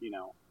taught,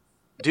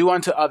 do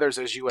unto others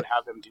as you would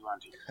have them do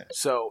unto you.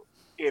 So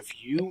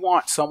if you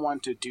want someone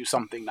to do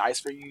something nice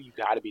for you, you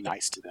got to be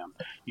nice to them.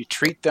 You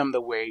treat them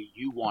the way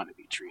you want to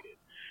be treated.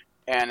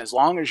 And as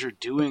long as you're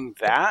doing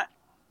that,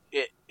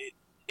 it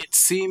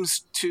seems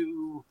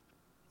to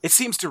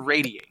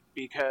radiate,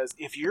 because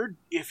if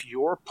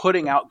you're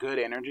putting out good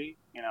energy,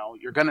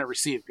 you're going to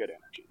receive good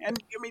energy. And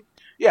I mean,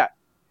 yeah,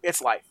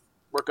 it's life.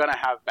 We're going to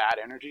have bad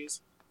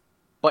energies,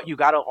 but you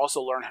got to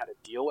also learn how to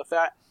deal with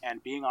that.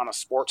 And being on a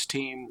sports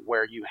team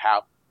where you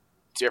have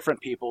different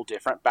people,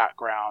 different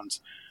backgrounds,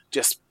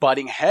 just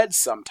butting heads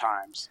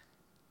sometimes,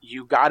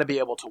 you got to be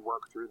able to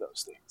work through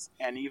those things.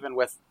 And even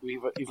with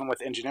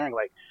engineering,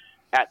 like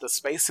at the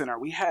Space Center,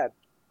 we had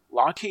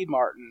Lockheed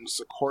Martin,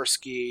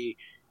 Sikorsky,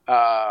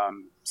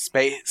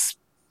 SpaceX.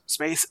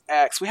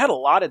 We had a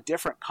lot of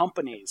different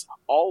companies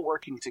all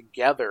working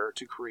together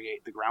to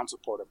create the ground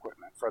support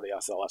equipment for the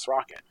SLS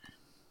rocket.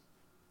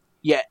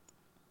 Yet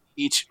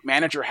each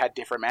manager had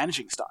different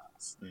managing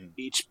styles.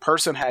 Each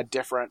person had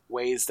different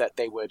ways that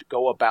they would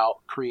go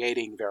about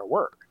creating their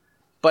work.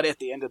 But at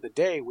the end of the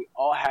day, we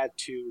all had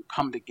to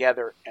come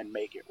together and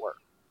make it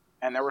work.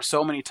 And there were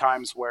so many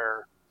times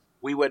where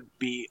we would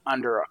be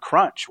under a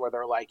crunch, where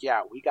they're like,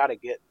 yeah, we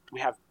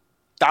have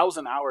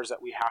 1,000 hours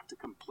that we have to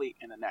complete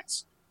in the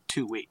next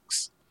 2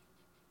 weeks.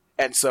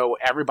 And so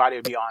everybody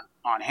would be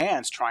on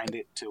hands trying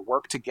to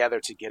work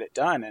together to get it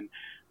done. And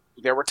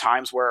there were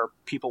times where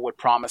people would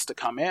promise to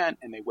come in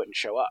and they wouldn't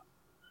show up.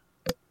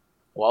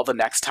 Well, the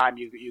next time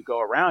you go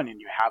around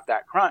and you have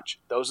that crunch,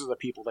 those are the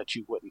people that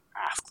you wouldn't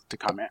ask to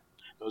come in.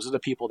 Those are the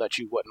people that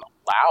you wouldn't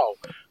allow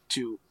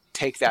to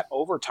take that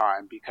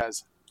overtime,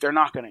 because they're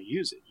not going to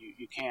use it.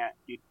 You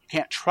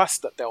can't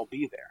trust that they'll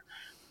be there.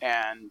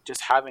 And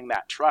just having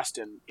that trust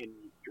in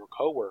your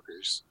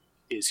coworkers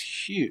is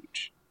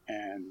huge.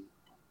 And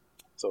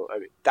so I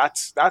mean,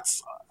 that's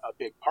a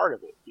big part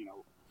of it.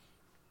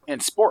 In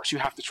sports, you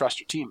have to trust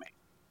your teammate.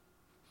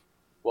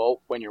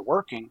 Well, when you're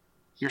working,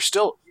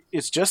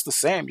 it's just the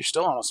same. You're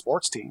still on a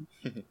sports team.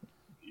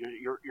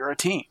 You're a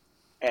team,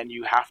 and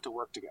you have to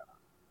work together.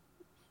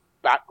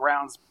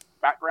 Backgrounds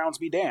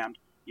be damned.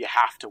 You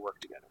have to work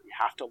together. You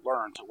have to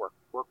learn to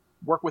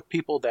work with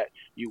people that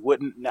you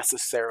wouldn't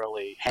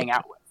necessarily hang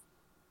out with.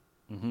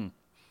 Mm-hmm.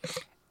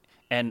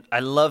 And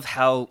I love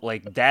how,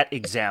 like, that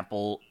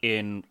example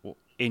in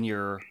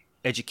your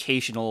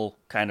educational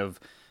kind of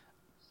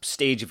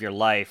stage of your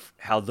life,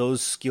 how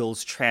those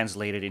skills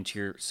translated into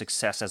your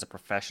success as a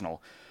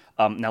professional.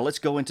 Now let's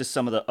go into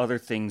some of the other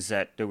things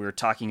that we were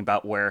talking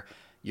about, where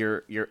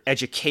your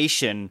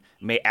education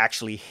may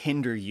actually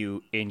hinder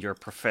you in your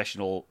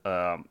professional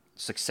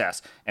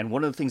success. And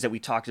one of the things that we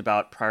talked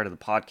about prior to the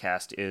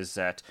podcast is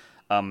that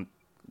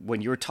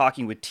when you're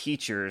talking with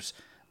teachers,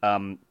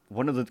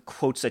 one of the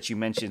quotes that you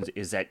mentioned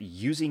is that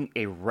using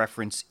a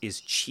reference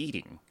is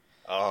cheating.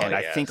 And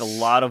yes. I think a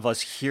lot of us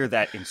hear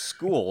that in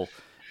school.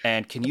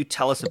 And can you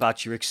tell us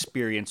about your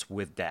experience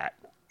with that?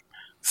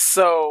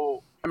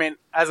 So, I mean,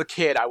 as a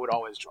kid, I would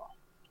always draw.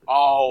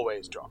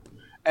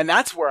 And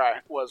that's where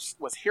I was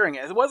hearing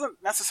it. It wasn't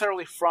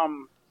necessarily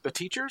from the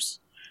teachers.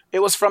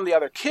 It was from the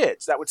other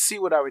kids that would see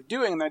what I was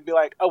doing, and they'd be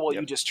like, oh, well,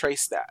 yep. You just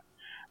traced that.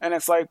 And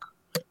it's like,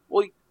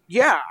 well,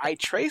 yeah, I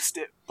traced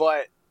it,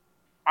 but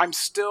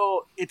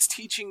it's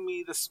teaching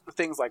me the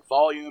things like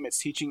volume. It's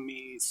teaching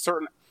me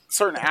certain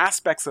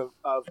aspects of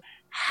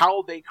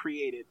how they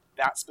created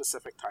that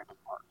specific type of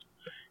art.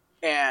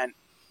 And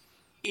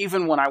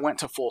even when I went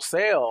to Full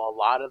Sail, a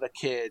lot of the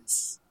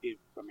kids, I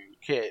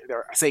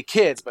say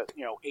kids, but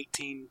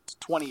 18 to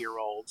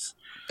 20-year-olds,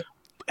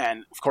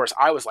 and of course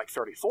I was like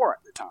 34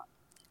 at the time.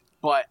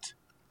 But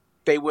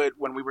they would,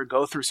 when we would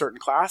go through certain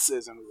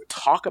classes and we would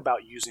talk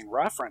about using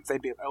reference,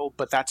 they'd be like, oh,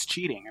 but that's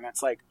cheating. And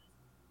it's like,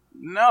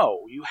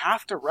 no, you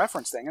have to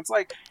reference things. It's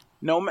like,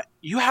 no,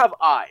 you have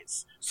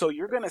eyes, so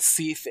you're going to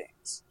see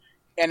things.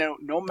 And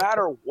no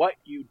matter what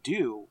you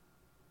do,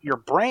 your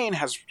brain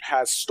has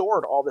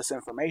stored all this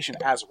information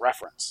as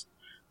reference.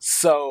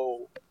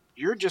 So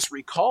you're just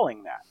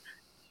recalling that.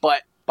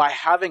 But by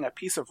having a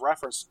piece of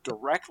reference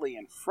directly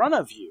in front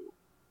of you,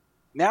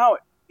 now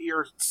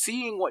you're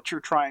seeing what you're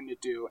trying to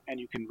do, and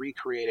you can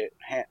recreate it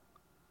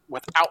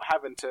without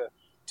having to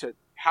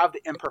have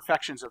the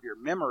imperfections of your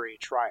memory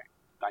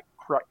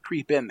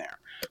creep in there.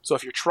 So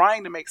if you're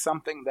trying to make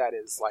something that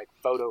is like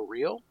photo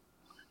real,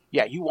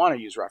 yeah, you want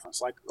to use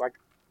reference. Like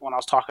when I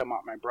was talking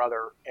about my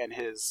brother and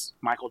his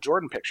Michael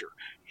Jordan picture,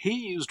 he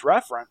used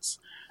reference,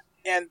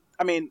 and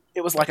I mean,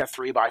 it was like a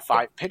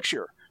 3x5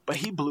 picture, but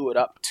he blew it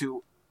up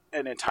to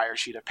an entire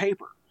sheet of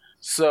paper.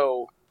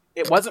 So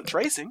it wasn't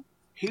tracing.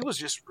 He was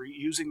just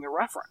reusing the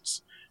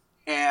reference.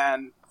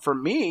 And for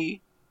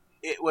me,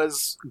 it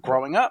was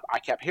growing up. I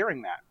kept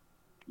hearing that.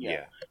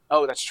 Yeah.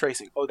 Oh, that's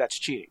tracing. Oh, that's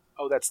cheating.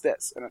 Oh, that's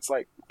this. And it's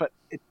like, but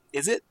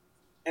is it?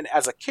 And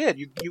as a kid,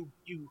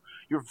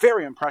 you're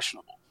very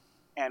impressionable.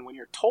 And when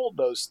you're told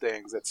those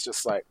things, it's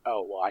just like,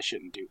 oh, well, I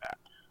shouldn't do that.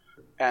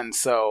 And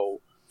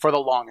so for the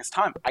longest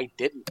time, I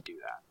didn't do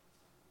that.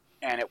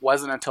 And it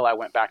wasn't until I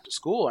went back to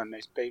school and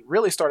they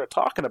really started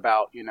talking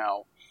about,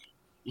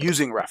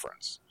 using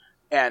reference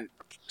and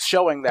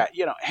showing that,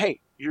 hey,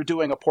 you're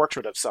doing a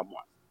portrait of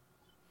someone.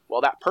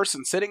 Well, that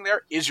person sitting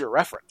there is your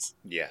reference.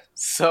 Yeah.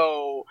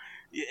 So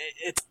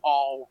it's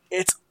all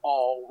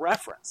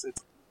reference.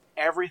 It's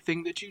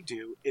everything that you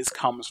do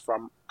comes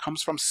from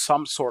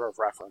some sort of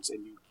reference,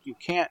 and you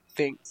can't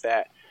think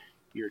that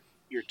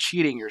you're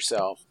cheating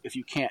yourself if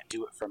you can't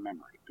do it from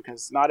memory,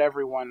 because not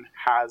everyone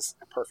has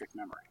a perfect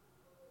memory.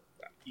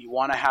 You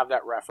want to have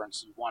that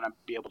reference. You want to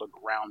be able to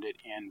ground it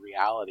in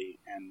reality,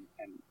 and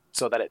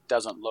so that it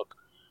doesn't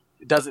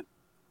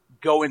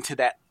go into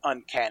that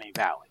uncanny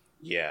valley.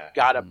 Yeah.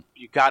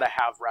 You gotta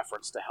have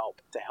reference to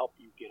help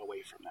you get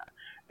away from that.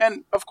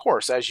 And of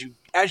course, as you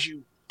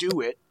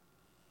do it,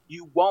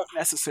 you won't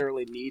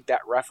necessarily need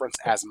that reference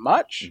as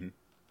much, Mm-hmm.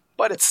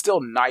 but it's still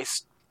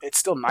nice. It's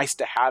still nice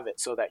to have it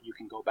so that you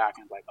can go back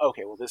and be like,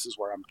 okay, well, this is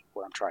where I'm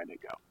trying to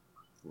go.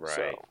 Right.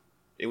 So,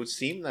 it would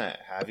seem that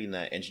having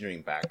that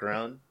engineering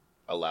background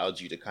allowed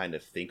you to kind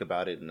of think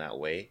about it in that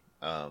way.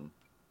 I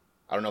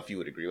don't know if you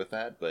would agree with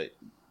that, but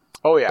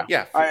oh yeah,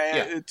 yeah,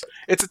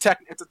 it's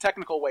a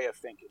technical way of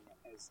thinking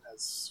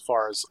as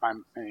far as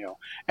I'm,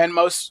 and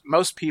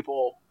most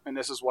people, and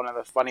this is one of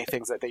the funny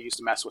things that they used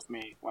to mess with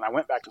me when I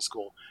went back to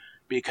school,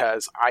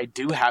 because I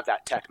do have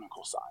that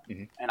technical side,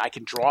 mm-hmm. and I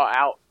can draw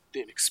out the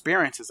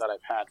experiences that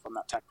I've had from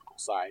that technical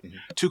side mm-hmm.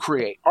 to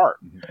create art.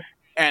 Mm-hmm.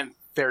 And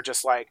they're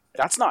just like,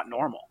 that's not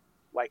normal.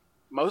 Like,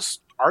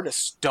 most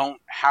artists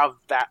don't have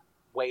that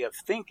way of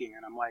thinking.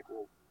 And I'm like,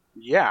 well,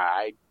 yeah,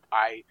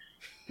 I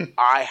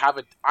have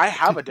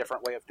a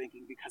different way of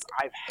thinking because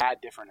I've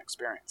had different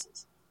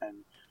experiences.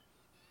 And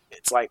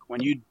it's like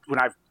when you've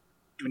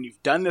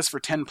done this for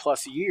 10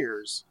 plus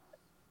years,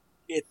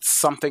 it's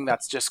something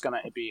that's just going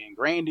to be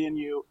ingrained in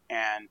you.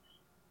 And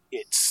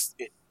it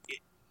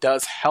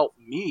does help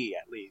me,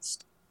 at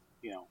least,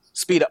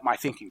 speed up my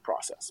thinking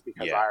process,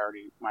 because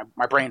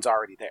my brain's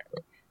already there.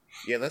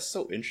 Yeah, that's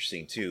so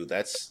interesting too.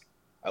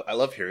 I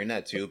love hearing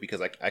that too,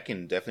 because I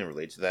can definitely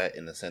relate to that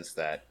in the sense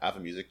that I have a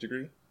music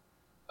degree,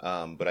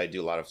 but I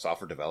do a lot of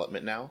software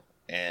development now.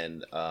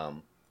 And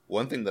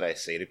one thing that I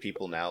say to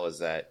people now is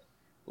that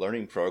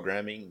learning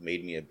programming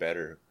made me a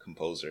better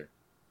composer.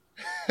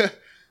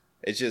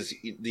 It's just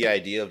the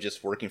idea of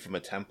just working from a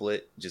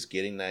template, just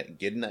getting that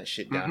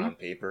shit down mm-hmm. on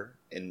paper,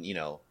 and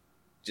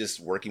just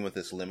working with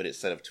this limited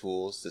set of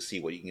tools to see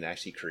what you can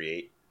actually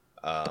create.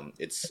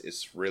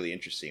 It's really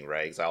interesting,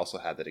 right? Because I also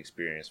had that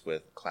experience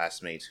with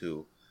classmates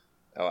who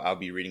I'll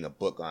be reading a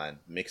book on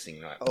mixing,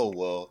 and like, oh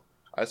well,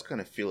 I just kind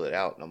of feel it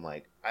out, and I'm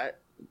like,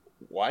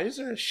 why is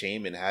there a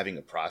shame in having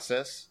a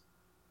process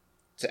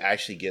to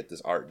actually get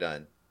this art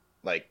done?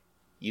 Like,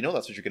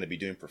 that's what you're going to be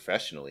doing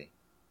professionally.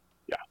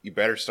 Yeah, you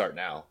better start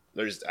now.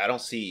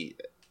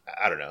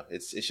 I don't know.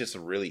 It's just a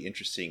really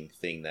interesting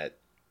thing that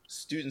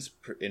students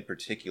in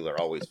particular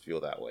always feel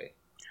that way.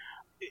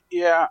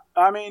 Yeah,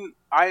 I mean,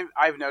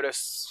 I've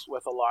noticed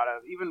with a lot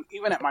of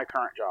even at my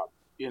current job,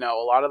 a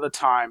lot of the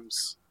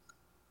times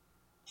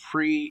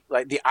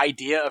the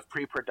idea of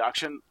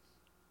pre-production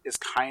is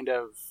kind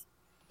of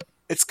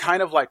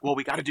like, well,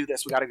 we got to do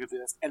this,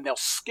 and they'll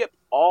skip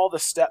all the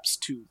steps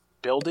to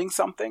building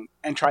something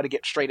and try to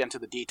get straight into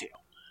the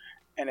detail.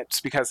 And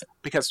it's because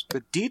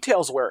the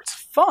detail's where it's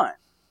fun,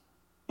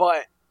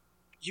 but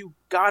you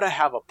got to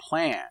have a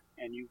plan,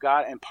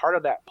 and part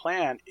of that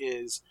plan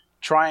is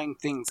trying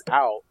things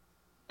out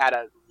at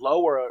a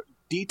lower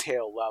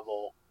detail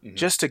level, mm-hmm.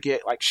 just to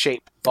get like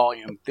shape,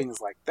 volume, things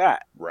like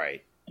that.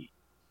 Right.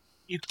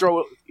 You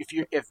throw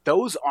if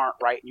those aren't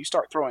right, and you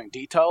start throwing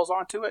details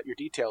onto it, your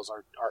details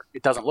are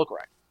it doesn't look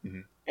right.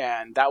 Mm-hmm.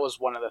 And that was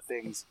one of the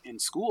things in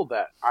school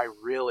that I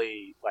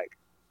really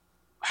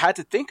had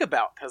to think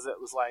about, because it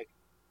was like,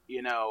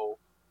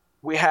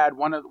 we had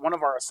one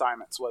of our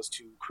assignments was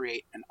to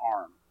create an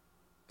arm,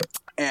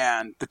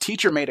 and the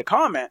teacher made a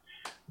comment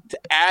to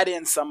add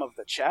in some of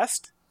the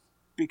chest,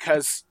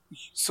 because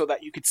so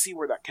that you could see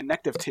where that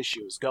connective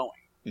tissue is going.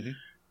 Mm-hmm.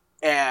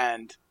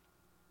 And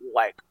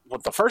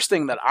the first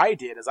thing that I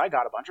did is I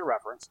got a bunch of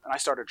reference and I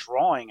started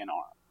drawing an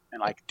arm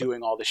and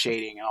doing all the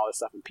shading and all this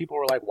stuff. And people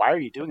were like, why are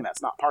you doing that?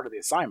 It's not part of the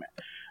assignment.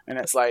 And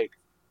it's like,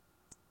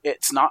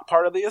 it's not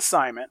part of the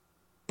assignment,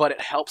 but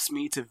it helps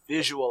me to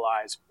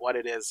visualize what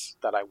it is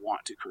that I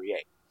want to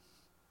create.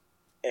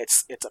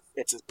 It's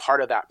a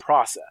part of that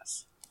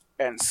process.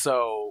 And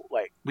so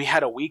we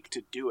had a week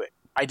to do it.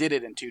 I did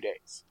it in 2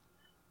 days.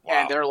 Wow.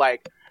 And they're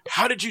like,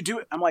 how did you do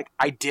it? I'm like,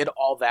 I did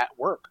all that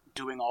work,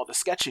 doing all the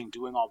sketching,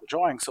 doing all the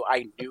drawing. So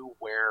I knew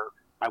where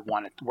I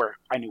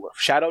knew where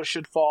shadows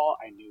should fall.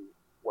 I knew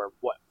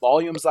what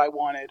volumes I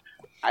wanted.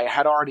 I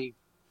had already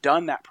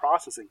done that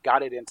process and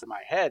got it into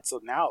my head. So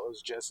now it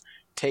was just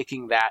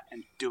taking that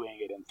and doing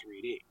it in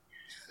 3D.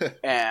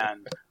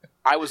 And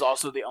I was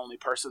also the only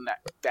person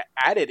that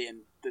added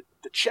in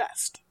the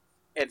chest.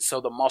 And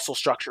so the muscle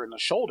structure in the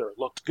shoulder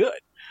looked good.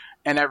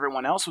 And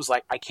everyone else was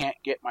like, I can't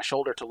get my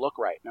shoulder to look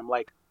right. And I'm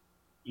like,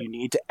 you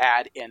need to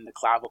add in the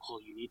clavicle,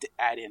 you need to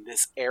add in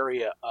this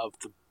area of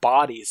the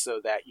body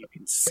so that you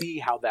can see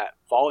how that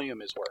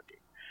volume is working.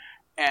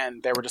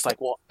 And they were just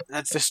like, well,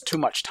 that's just too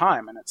much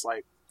time. And it's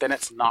like, then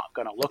it's not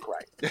going to look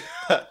right.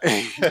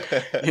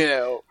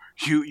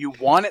 You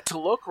want it to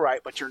look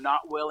right, but you're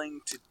not willing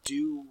to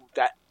do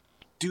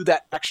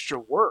that extra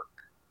work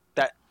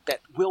that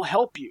will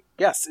help you.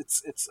 Yes,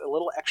 it's a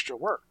little extra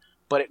work,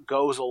 but it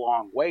goes a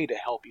long way to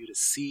help you to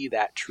see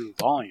that true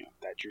volume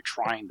that you're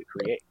trying to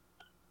create.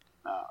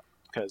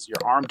 Because your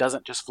arm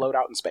doesn't just float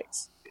out in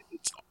space;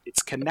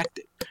 it's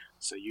connected.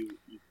 So you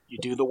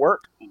do the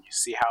work and you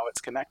see how it's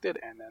connected,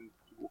 and then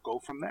we'll go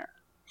from there.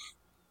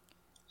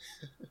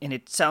 And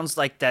it sounds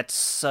like that's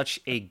such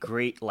a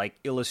great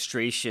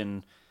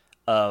illustration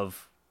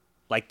of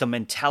the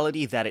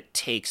mentality that it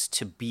takes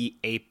to be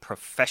a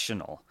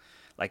professional.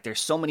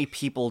 There's so many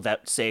people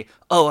that say,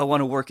 "Oh, I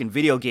want to work in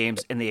video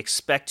games," and they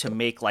expect to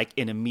make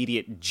an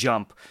immediate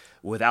jump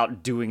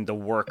without doing the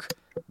work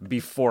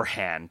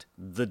beforehand,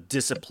 the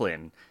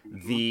discipline,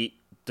 the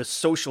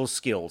social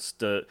skills,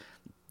 the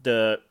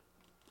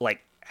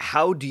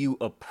how do you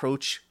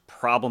approach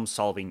problem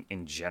solving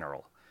in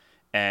general?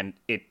 And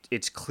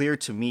it's clear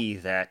to me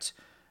that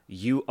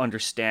you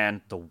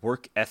understand the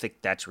work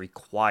ethic that's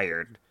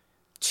required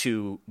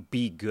to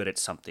be good at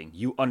something.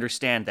 You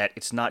understand that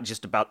it's not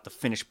just about the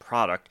finished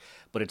product,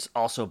 but it's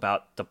also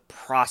about the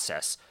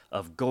process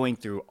of going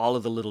through all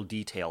of the little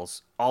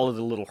details, all of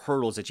the little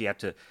hurdles that you have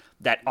to,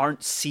 that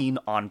aren't seen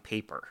on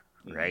paper,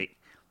 right?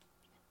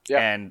 Yeah.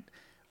 And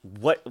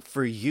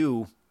for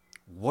you,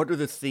 what are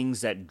the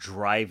things that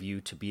drive you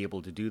to be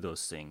able to do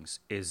those things?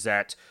 Is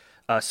that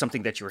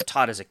something that you were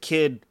taught as a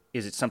kid?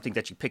 Is it something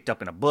that you picked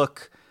up in a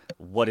book?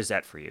 What is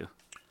that for you?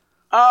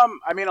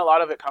 I mean, a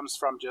lot of it comes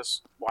from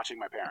just watching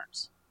my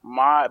parents.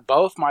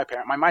 Both my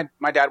parents.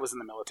 My dad was in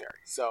the military,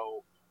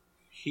 so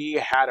he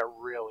had a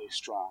really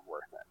strong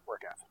work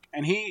ethic,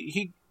 and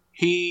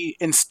he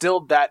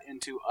instilled that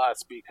into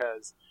us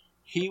because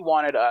he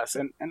wanted us,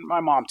 and my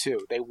mom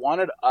too. They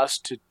wanted us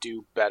to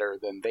do better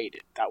than they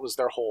did. That was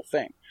their whole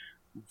thing.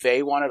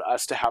 They wanted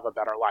us to have a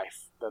better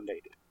life than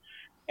they did,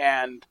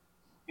 and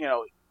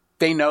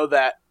they know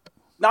that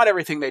not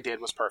everything they did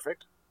was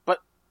perfect, but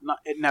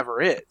it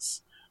never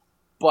is.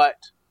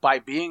 But by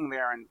being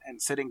there and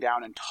sitting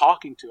down and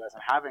talking to us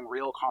and having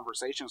real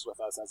conversations with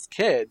us as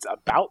kids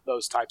about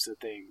those types of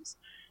things,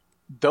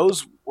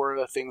 those were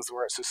the things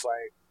where it's just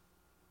like,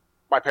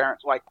 my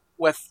parents,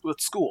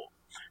 with school,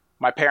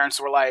 my parents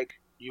were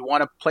like, you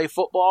want to play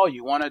football,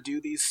 you want to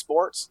do these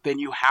sports, then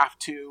you have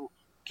to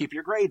keep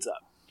your grades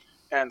up.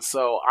 And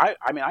so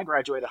I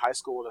graduated high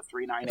school with a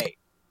 3.98.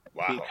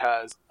 Wow.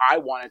 Because I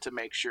wanted to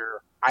make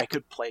sure I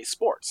could play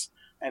sports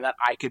and that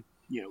I could,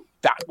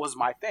 that was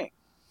my thing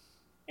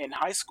in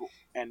high school.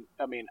 And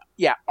I mean,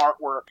 yeah,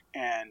 artwork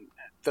and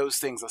those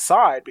things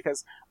aside,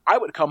 because I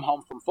would come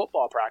home from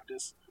football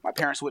practice, my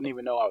parents wouldn't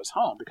even know I was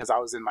home because I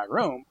was in my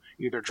room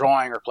either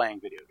drawing or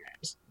playing video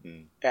games.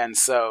 And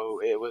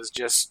so it was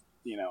just,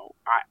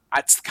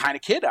 that's the kind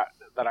of kid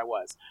that I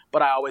was.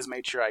 But I always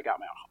made sure I got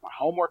my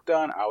homework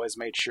done. I always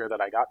made sure that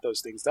I got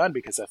those things done,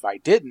 because if I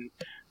didn't,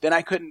 then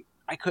I couldn't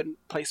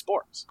play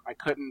sports. I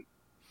couldn't,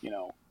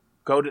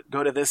 go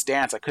to this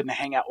dance. I couldn't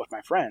hang out with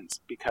my friends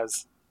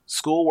because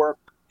schoolwork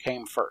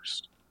came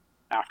first.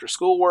 After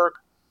schoolwork,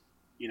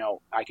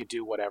 I could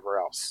do whatever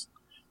else.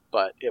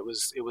 But it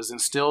was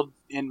instilled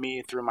in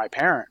me through my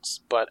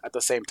parents. But at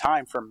the same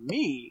time, for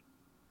me,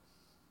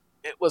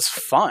 it was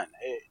fun.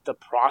 The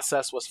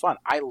process was fun.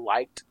 I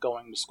liked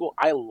going to school.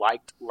 I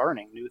liked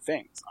learning new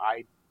things.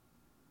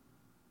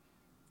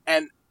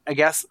 And I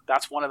guess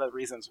that's one of the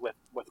reasons with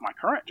my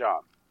current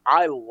job.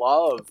 I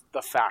love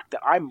the fact that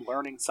I'm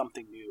learning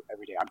something new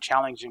every day. I'm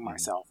challenging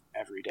myself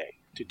every day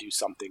to do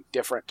something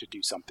different, to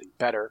do something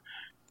better,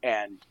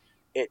 and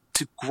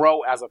to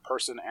grow as a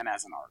person and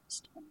as an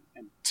artist.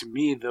 And to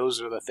me,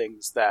 those are the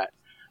things that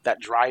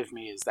drive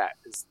me. Is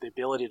the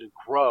ability to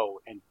grow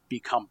and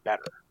become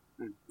better.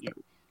 And,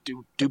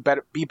 do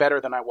better, be better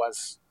than I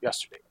was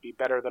yesterday. Be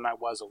better than I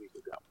was a week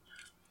ago.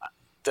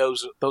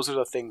 Those are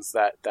the things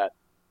that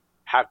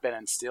have been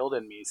instilled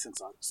in me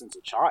since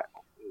a child.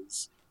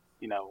 Is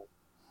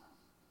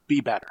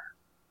be better,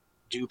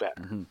 do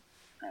better.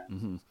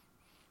 Mm-hmm.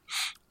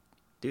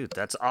 Dude,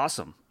 that's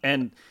awesome.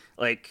 And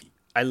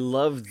I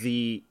love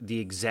the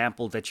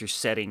example that you're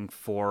setting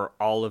for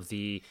all of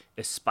the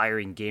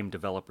aspiring game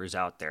developers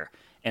out there.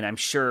 And I'm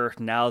sure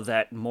now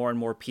that more and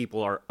more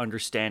people are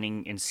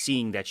understanding and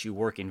seeing that you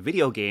work in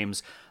video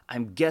games,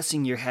 I'm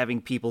guessing you're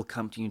having people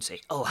come to you and say,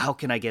 "Oh, how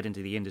can I get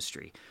into the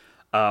industry?"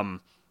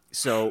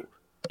 So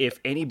if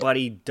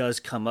anybody does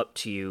come up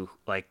to you,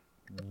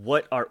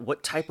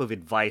 what type of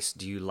advice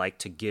do you like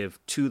to give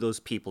to those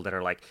people that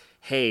are like,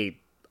 "Hey,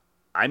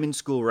 I'm in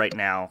school right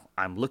now.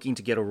 I'm looking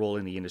to get a role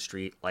in the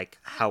industry.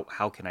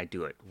 How can I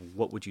do it?"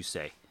 What would you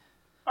say?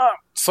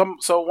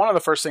 So one of the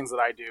first things that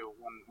I do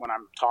when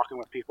I'm talking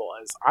with people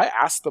is I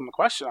ask them a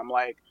question. I'm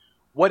like,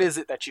 what is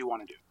it that you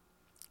want to do?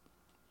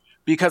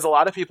 Because a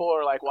lot of people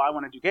are like, well, I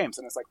want to do games.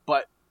 And it's like,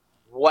 but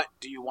what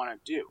do you want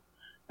to do?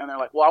 And they're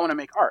like, well, I want to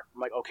make art.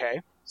 I'm like,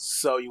 okay,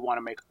 so you want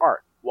to make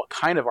art. What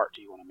kind of art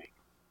do you want to make?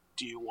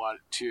 Do you want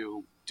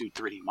to do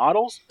 3D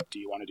models? Do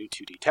you want to do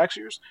 2D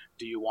textures?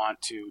 Do you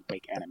want to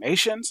make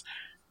animations?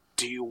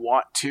 Do you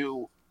want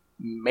to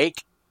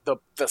make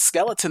the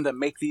skeleton to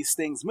make these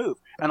things move?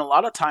 And a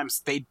lot of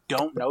times they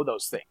don't know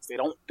those things. They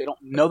don't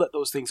know that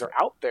those things are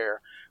out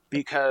there,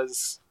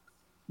 because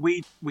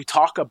we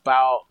talk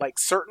about like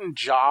certain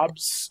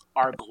jobs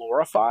are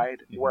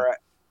glorified where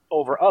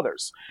over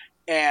others.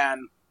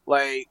 And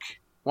like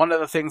one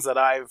of the things that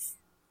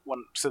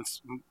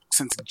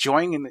since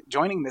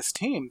joining this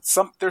team,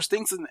 there's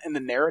things in the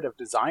narrative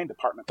design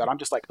department that I'm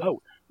just like,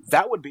 oh,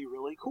 that would be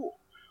really cool.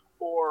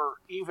 Or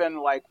even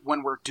like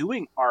when we're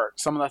doing art,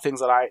 some of the things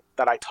that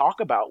I talk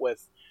about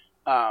with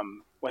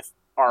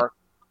our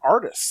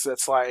artists,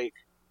 it's like,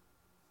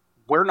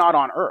 we're not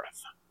on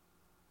Earth,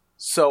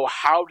 so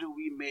how do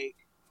we make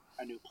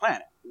a new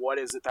planet? What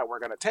is it that we're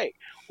going to take?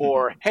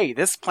 Or hey,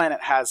 this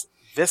planet has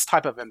this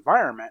type of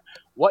environment.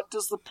 What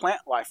does the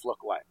plant life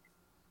look like?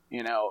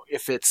 You know,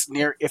 if it's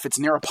near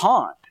a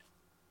pond.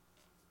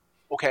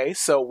 Okay,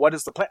 so what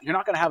is the plant? You're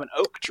not going to have an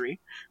oak tree.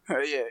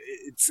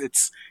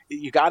 It's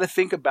you got to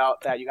think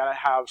about that. You got to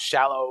have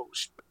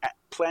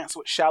plants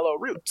with shallow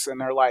roots, and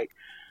they're like,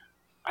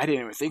 I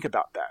didn't even think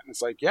about that. And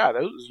it's like, yeah,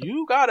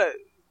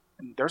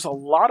 there's a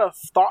lot of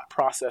thought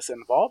process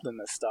involved in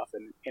this stuff,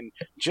 and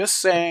just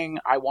saying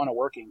I want to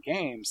work in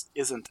games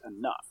isn't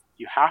enough.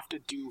 You have to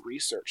do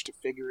research to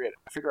figure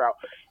out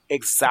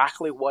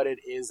exactly what it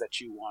is that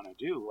you want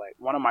to do. Like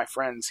one of my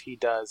friends, he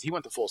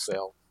went to Full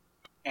Sail,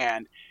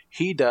 and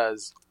he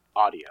does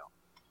audio.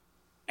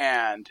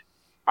 And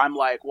I'm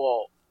like,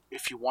 well,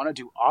 if you want to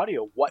do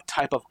audio, what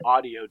type of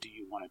audio do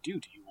you want to do?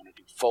 Do you want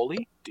to do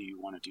Foley? Do you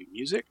want to do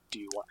music?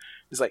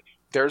 It's like,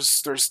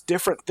 there's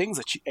different things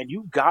that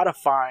you gotta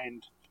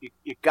find,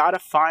 you gotta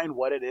find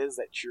what it is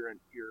that you're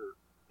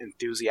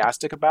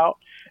enthusiastic about.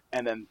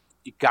 And then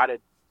you gotta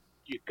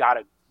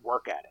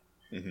work at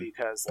it.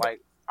 Because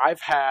like I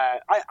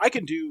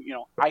can do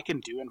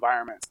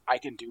environments, I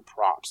can do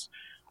props.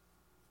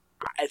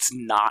 It's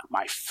not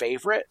my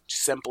favorite,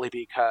 simply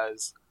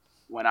because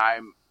when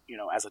I'm,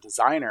 as a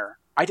designer,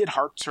 I did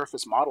hard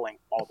surface modeling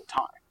all the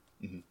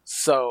time.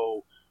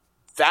 So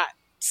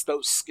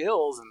those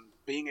skills and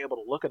being able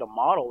to look at a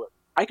model,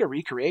 I could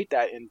recreate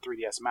that in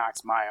 3ds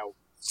Max, Maya,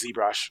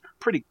 ZBrush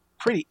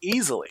pretty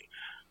easily.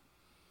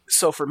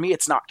 So for me,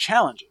 it's not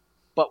challenging.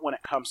 But when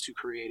it comes to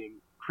creating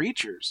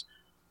creatures,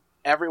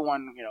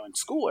 everyone, in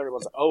school,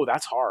 everyone's like, oh,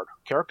 that's hard.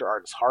 Character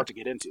art is hard to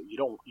get into.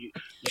 You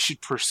should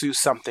pursue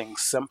something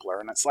simpler.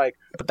 And it's like,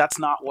 but that's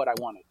not what I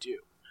want to do.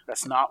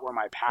 That's not where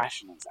my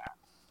passion is at.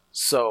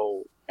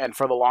 So, and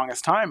for the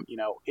longest time,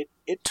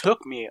 it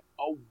took me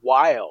a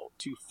while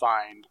to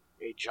find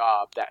a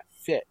job that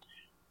fit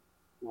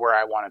where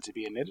I wanted to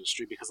be in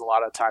industry, because a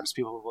lot of times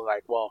people will be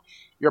like, well,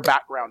 your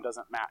background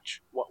doesn't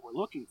match what we're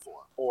looking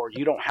for, or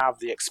you don't have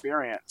the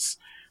experience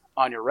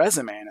on your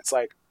resume. And it's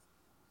like,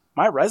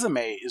 my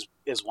resume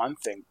is one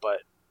thing, but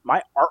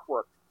my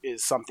artwork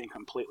is something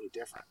completely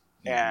different.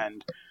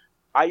 And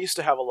I used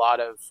to have a lot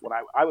of, when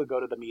I would go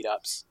to the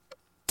meetups,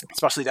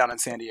 especially down in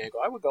San Diego,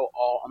 I would go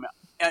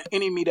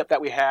any meetup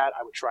that we had,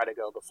 I would try to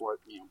go before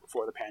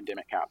the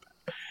pandemic happened.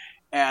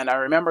 And I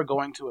remember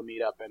going to a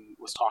meetup and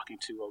was talking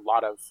to a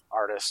lot of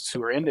artists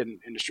who are in the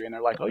industry, and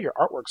they're like, oh, your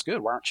artwork's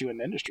good. Why aren't you in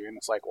the industry? And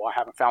it's like, well, I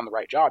haven't found the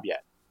right job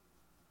yet.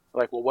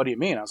 They're like, well, what do you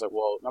mean? I was like,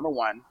 well, number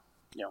one,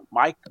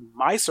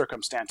 my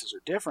circumstances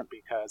are different,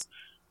 because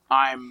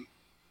I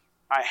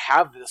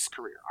have this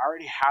career. I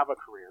already have a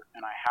career,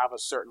 and I have a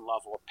certain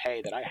level of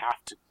pay that I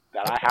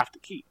have to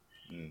keep.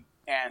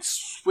 And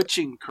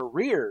switching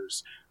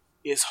careers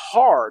is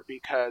hard,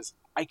 because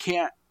I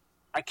can't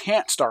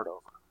start over.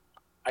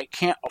 I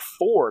can't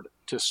afford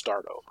to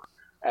start over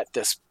at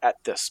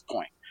this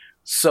point.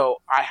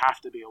 So I have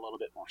to be a little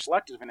bit more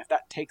selective. And if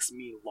that takes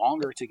me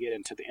longer to get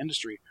into the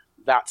industry,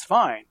 that's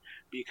fine,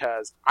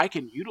 because I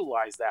can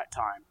utilize that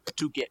time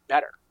to get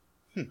better.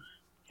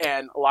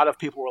 And a lot of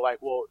people were like,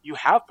 well, you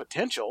have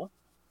potential.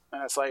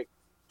 And it's like,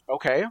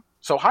 okay,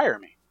 so hire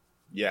me.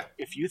 Yeah.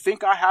 If you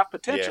think I have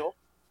potential,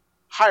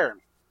 hire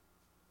me.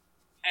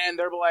 And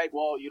they're like,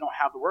 well, you don't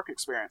have the work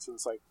experience. And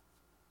it's like,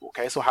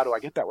 okay, so how do I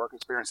get that work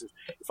experience?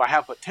 If I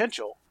have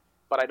potential,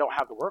 but I don't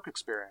have the work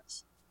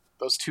experience,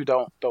 those two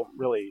don't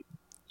really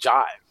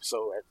jive.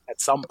 So at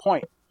some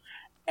point,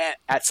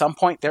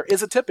 there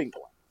is a tipping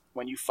point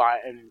when you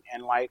find,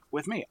 and like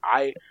with me,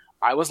 I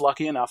was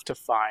lucky enough to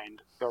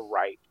find the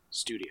right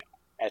studio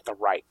at the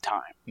right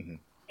time,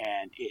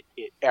 and it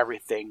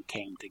everything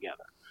came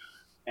together,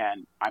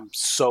 and I'm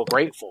so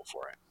grateful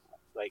for it.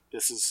 Like,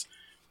 this is,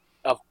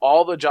 of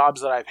all the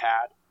jobs that I've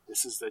had,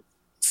 this is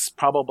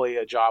probably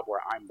a job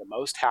where I'm the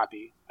most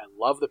happy. I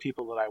love the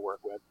people that I work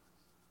with,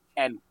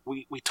 and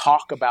we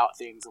talk about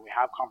things and we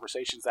have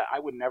conversations that I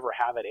would never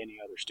have at any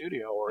other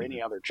studio or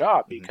any other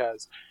job,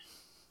 because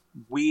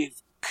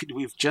we've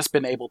just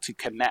been able to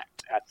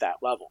connect at that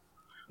level.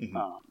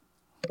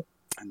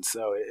 And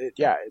so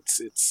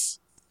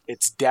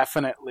it's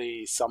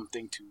definitely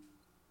something to,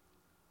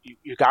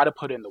 you got to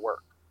put in the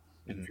work.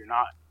 And Mhm. if you're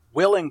not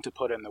willing to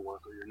put in the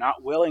work, or you're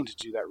not willing to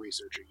do that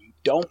research, or you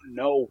don't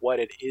know what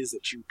it is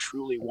that you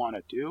truly want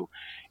to do,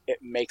 it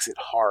makes it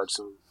hard.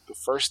 So the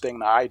first thing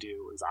that I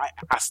do is I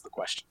ask the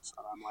questions.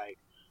 And I'm like,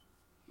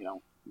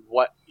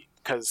 what,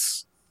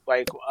 because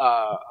like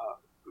the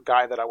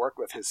guy that I work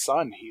with, his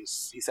son, he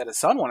said his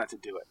son wanted to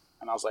do it.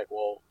 And I was like,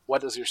 well,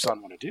 what does your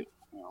son want to do?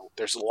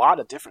 There's a lot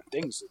of different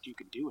things that you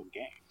can do in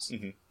games.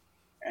 Mhm.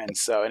 And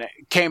so, and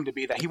it came to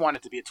be that he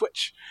wanted to be a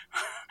Twitch.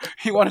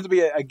 He wanted to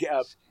be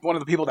one of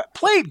the people that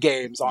played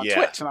games on Yeah.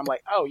 Twitch. And I'm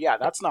like, oh yeah,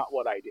 that's not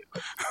what I do.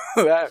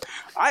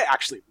 I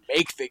actually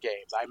make the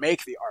games. I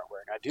make the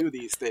artwork. I do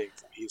these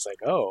things. And he's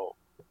like, oh,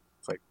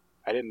 it's like,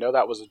 I didn't know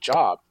that was a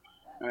job.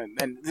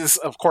 And this,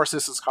 of course,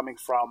 this is coming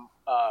from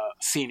a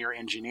senior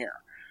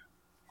engineer.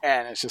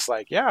 And it's just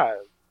like, yeah,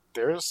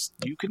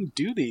 you can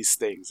do these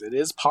things. It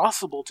is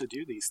possible to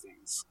do these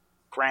things.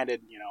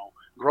 Granted,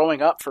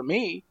 growing up for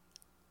me,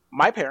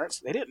 my parents,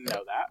 they didn't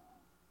know that.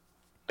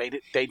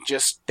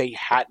 They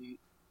hadn't,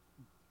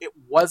 it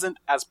wasn't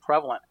as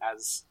prevalent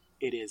as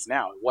it is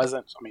now. It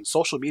wasn't,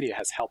 social media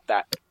has helped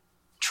that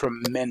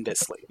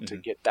tremendously to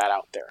get that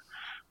out there.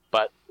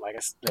 But like I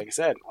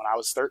said, when I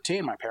was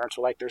 13, my parents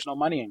were like, there's no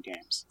money in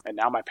games. And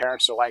now my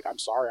parents are like, I'm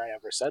sorry I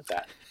ever said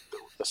that.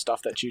 The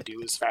stuff that you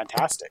do is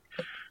fantastic.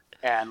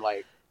 And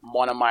like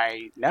one of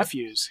my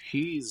nephews,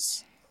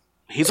 he's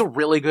a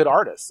really good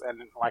artist.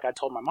 And like I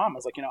told my mom, I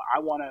was like,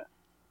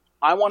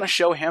 I want to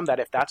show him that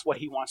if that's what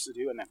he wants to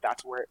do, and if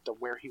that's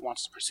where he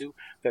wants to pursue,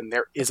 then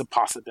there is a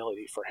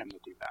possibility for him to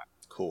do that.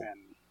 Cool.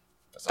 And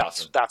That's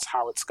awesome. that's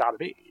how it's got to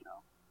be,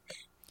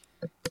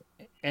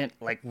 And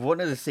like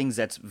one of the things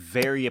that's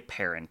very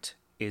apparent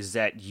is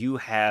that you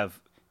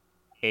have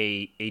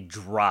a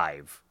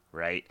drive,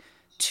 right,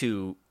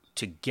 to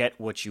get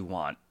what you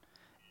want.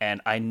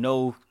 And I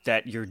know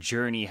that your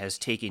journey has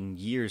taken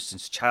years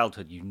since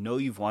childhood.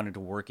 You've wanted to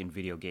work in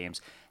video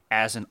games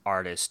as an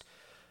artist.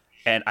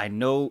 And I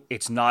know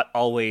it's not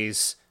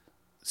always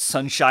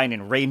sunshine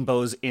and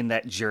rainbows in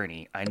that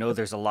journey. I know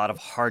there's a lot of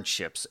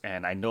hardships,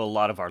 and I know a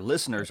lot of our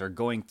listeners are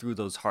going through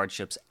those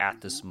hardships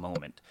at this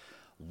moment.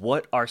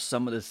 What are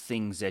some of the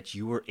things that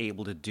you were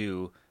able to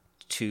do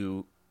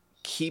to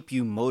keep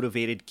you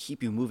motivated,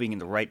 keep you moving in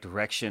the right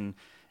direction,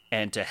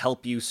 and to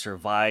help you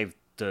survive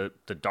the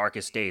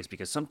darkest days?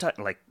 Because sometimes,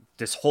 like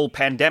this whole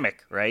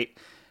pandemic, right,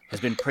 has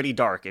been pretty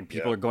dark, and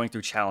people are going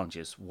through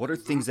challenges. What are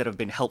things that have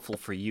been helpful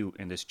for you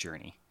in this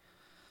journey?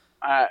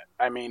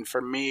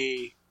 For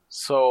me,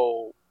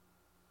 so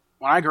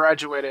when I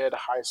graduated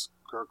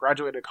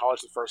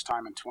college the first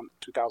time in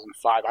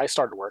 2005, I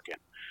started working,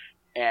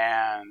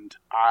 and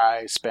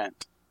I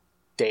spent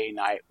day,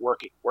 night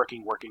working.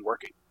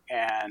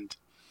 And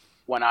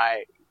when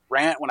I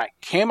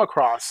came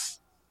across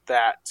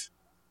that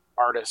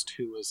artist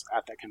who was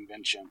at that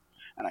convention,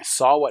 and I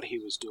saw what he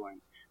was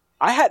doing,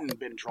 I hadn't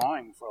been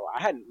drawing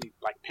I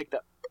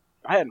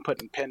hadn't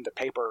put pen to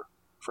paper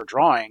for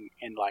drawing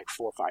in like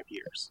 4 or 5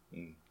 years.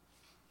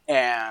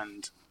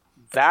 And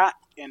that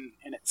in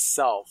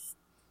itself,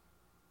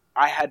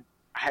 I had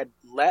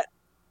let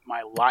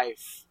my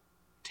life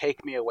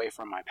take me away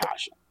from my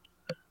passion.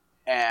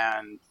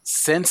 And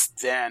since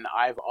then,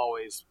 I've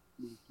always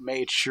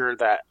made sure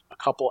that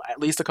at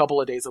least a couple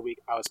of days a week,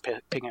 I was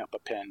picking up a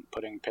pen,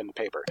 putting pen to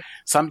paper.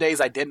 Some days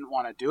I didn't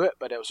want to do it,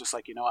 but it was just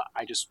like, what,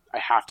 I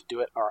have to do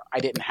it, or I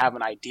didn't have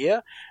an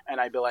idea,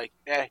 and I'd be like,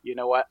 you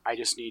know what, I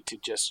just need to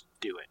just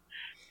do it.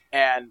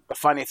 And the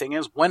funny thing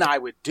is, when I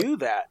would do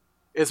that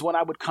is when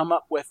I would come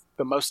up with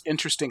the most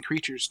interesting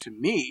creatures to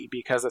me,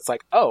 because it's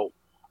like, oh,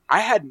 I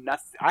had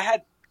nothing.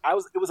 It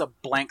was a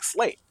blank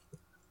slate,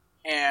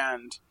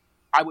 and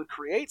I would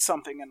create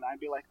something and I'd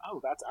be like,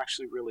 oh, that's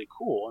actually really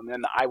cool. And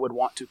then I would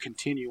want to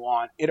continue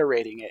on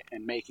iterating it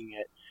and making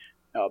it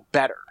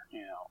better,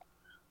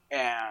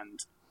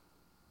 And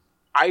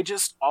I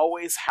just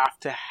always have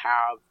to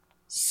have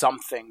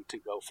something to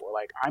go for.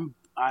 Like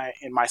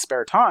in my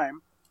spare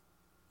time,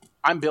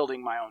 I'm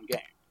building my own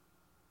game.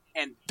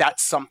 And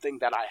that's something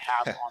that I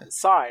have on the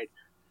side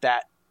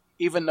that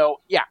even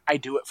though, I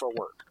do it for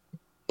work,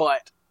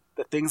 but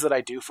the things that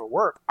I do for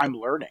work, I'm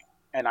learning.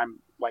 And I'm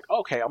like,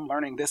 okay, I'm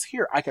learning this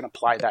here. I can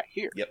apply that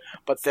here. Yep.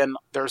 But then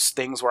there's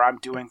things where I'm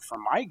doing for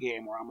my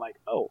game where I'm like,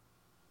 oh,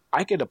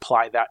 I could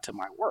apply that to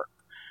my work.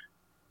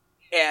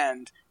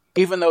 And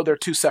even though they're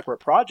two separate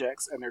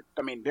projects and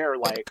they're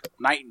like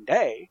night and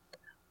day,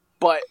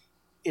 but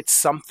it's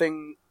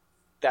something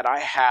that I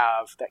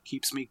have that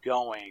keeps me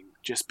going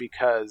just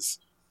because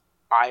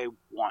I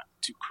want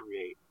to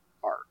create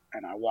art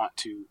and I want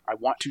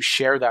to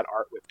share that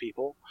art with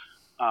people.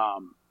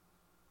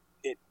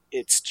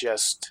 It's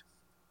just,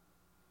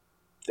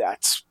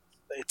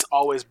 it's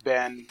always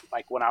been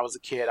like when I was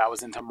a kid, I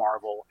was into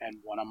Marvel, and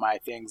one of my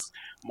things,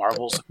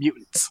 Marvel's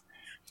mutants.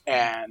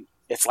 And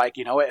it's like,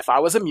 if I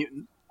was a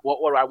mutant,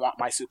 what would I want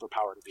my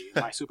superpower to be?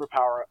 My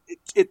superpower,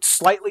 it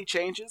slightly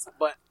changes,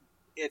 but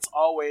it's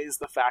always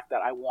the fact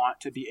that I want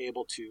to be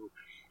able to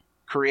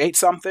create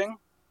something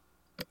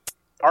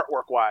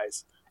artwork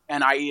wise,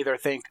 and I either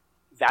think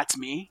that's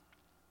me,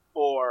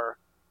 or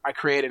I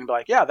create it and be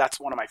like, yeah, that's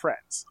one of my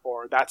friends,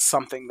 or that's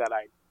something that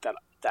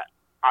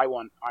I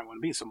want to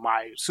be. So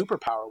my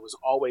superpower was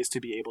always to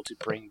be able to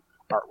bring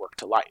artwork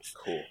to life.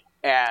 Cool.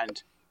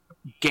 And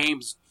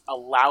games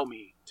allow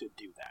me to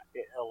do that.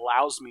 It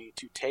allows me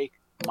to take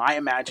my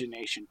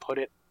imagination, put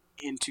it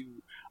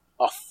into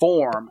a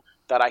form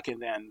that I can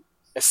then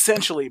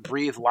essentially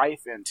breathe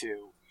life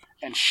into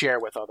and share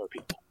with other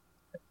people.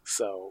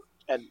 So,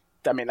 and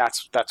I mean,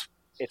 that's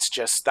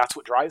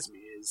what drives me,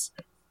 is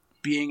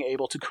being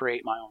able to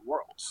create my own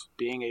worlds,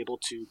 being able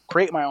to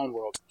create my own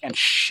worlds and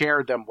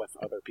share them with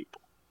other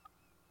people.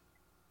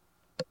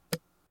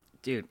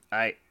 Dude,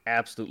 I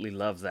absolutely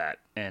love that.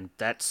 And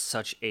that's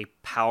such a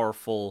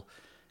powerful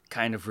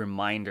kind of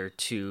reminder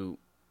to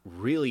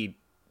really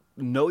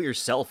know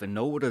yourself and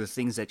know what are the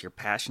things that you're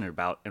passionate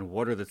about and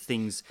what are the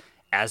things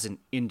as an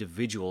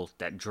individual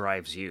that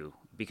drives you.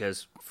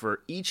 Because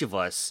for each of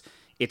us,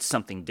 it's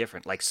something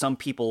different. Like some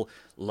people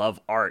love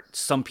art.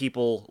 Some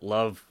people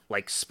love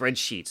like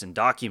spreadsheets and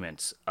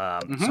documents.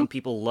 Some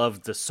people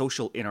love the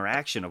social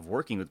interaction of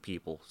working with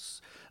people,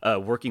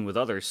 working with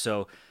others.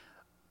 So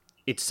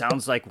it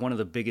sounds like one of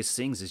the biggest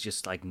things is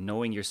just like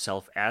knowing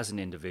yourself as an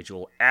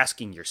individual,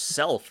 asking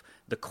yourself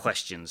the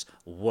questions,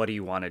 what do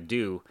you want to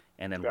do?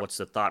 And then what's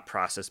the thought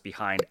process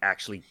behind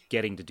actually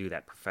getting to do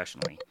that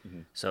professionally?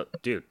 Mm-hmm. So,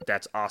 dude,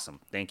 that's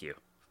awesome. Thank you.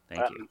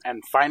 Thank you.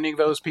 And finding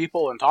those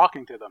people and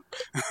talking to them.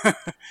 I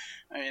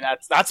mean,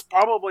 that's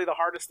probably the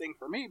hardest thing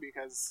for me,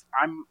 because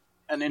I'm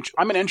an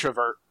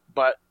introvert,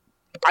 but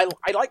I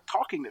like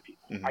talking to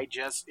people.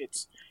 Mm-hmm.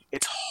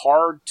 It's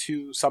hard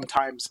to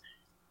sometimes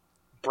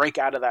break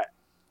out of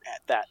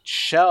that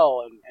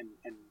shell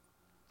and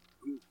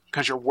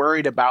because you're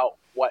worried about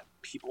what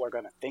people are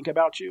going to think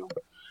about you.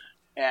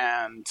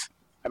 And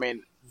I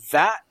mean,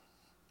 that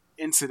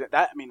incident,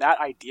 that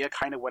idea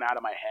kind of went out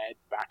of my head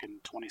back in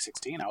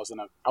 2016. I was in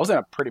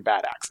a pretty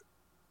bad accident,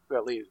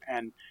 at least,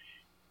 and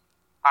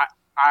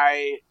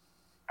I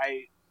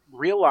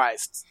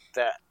realized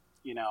that,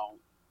 you know,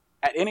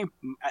 at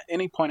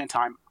any point in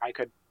time I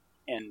could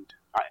end,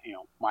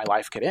 my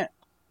life could end.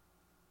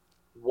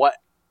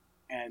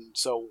 And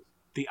so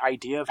the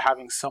idea of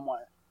having someone,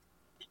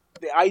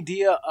 the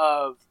idea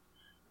of,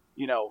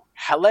 you know,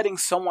 letting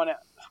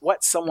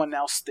what someone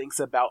else thinks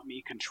about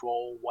me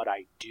control what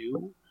I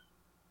do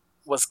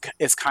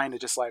is kind of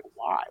just like,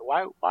 why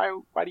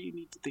do you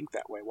need to think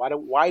that way?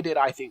 Why did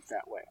I think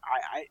that way?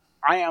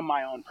 I am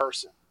my own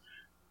person,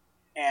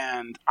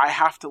 and I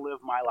have to live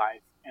my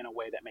life in a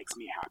way that makes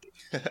me happy.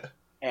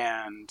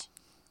 And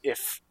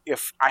if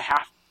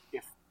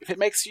it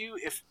makes you,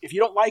 if you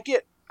don't like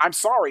it, I'm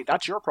sorry,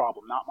 that's your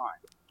problem, not mine.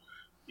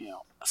 You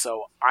know,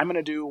 so I'm going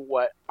to do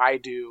what I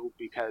do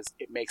because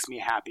it makes me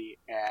happy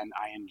and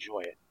I enjoy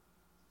it.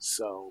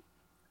 So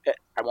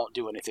I won't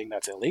do anything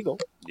that's illegal,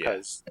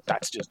 because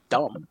that's just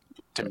dumb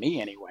to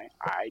me anyway.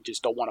 I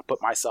just don't want to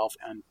put myself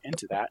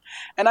into that,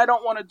 and I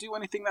don't want to do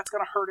anything that's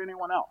going to hurt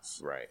anyone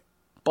else. Right.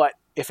 But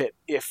if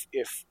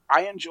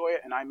I enjoy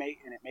it and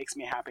it makes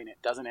me happy and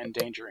it doesn't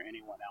endanger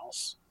anyone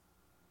else,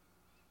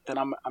 then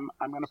I'm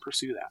going to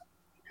pursue that,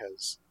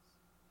 because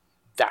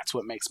that's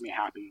what makes me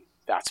happy.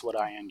 That's what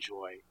I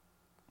enjoy,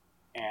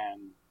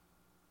 and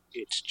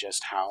it's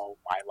just how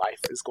my life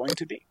is going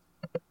to be.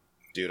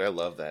 Dude, I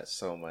love that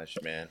so much,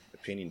 man.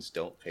 Opinions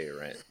don't pay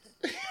rent.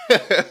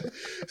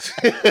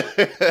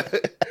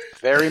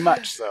 Very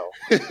much so.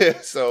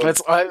 So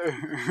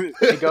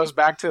it goes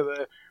back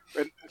to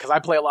because I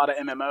play a lot of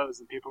MMOs,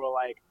 and people are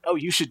like, "Oh,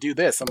 you should do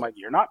this." I'm like,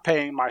 "You're not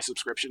paying my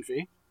subscription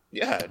fee.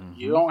 Yeah,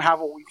 you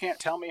can't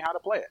tell me how to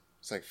play it."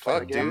 It's like,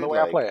 fuck, dude. The way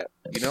I play it.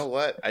 You know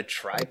what? I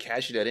tried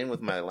cashing that in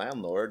with my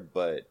landlord,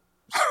 but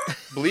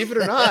believe it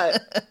or not,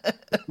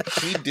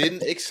 he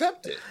didn't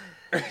accept it.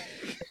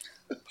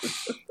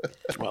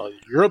 Well,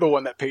 you're the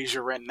one that pays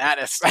your rent in that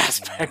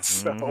aspect,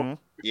 so.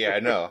 Yeah, I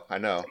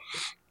know.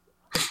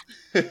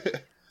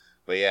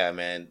 But yeah,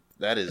 man,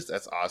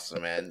 that's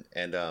awesome, man.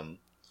 And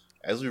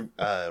as we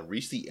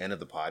reach the end of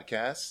the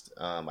podcast,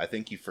 I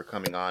thank you for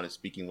coming on and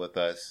speaking with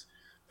us.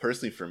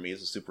 Personally, for me,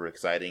 this is super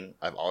exciting.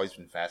 I've always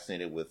been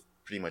fascinated with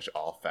pretty much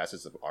all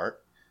facets of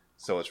art,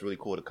 so it's really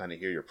cool to kind of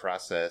hear your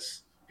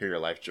process, hear your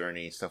life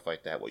journey, stuff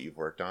like that, what you've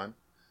worked on.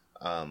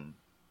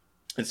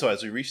 And so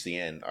as we reach the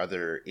end, are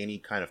there any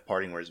kind of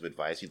parting words of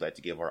advice you'd like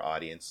to give our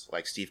audience?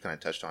 Like Steve kind of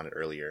touched on it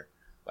earlier,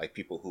 like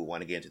people who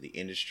want to get into the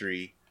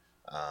industry,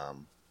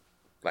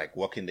 like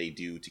what can they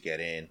do to get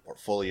in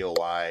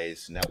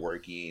portfolio-wise,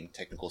 networking,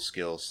 technical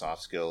skills,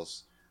 soft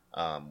skills?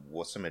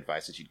 What's some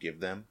advice that you'd give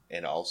them?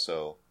 And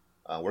also,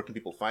 where can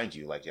people find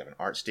you? Like, do you have an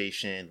art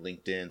station,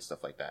 LinkedIn,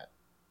 stuff like that?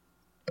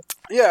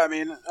 Yeah, I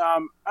mean,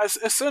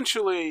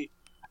 essentially,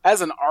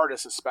 as an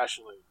artist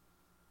especially,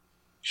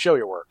 show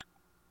your work.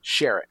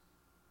 Share it.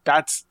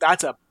 That's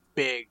a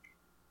big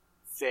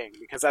thing,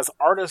 because as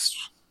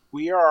artists,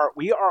 we are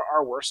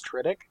our worst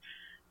critic,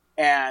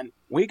 and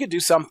we could do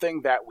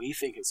something that we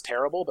think is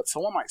terrible, but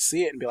someone might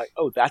see it and be like,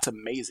 "Oh, that's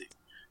amazing."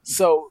 Mm-hmm.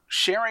 So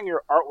sharing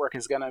your artwork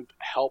is going to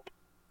help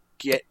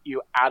get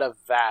you out of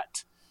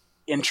that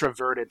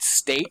introverted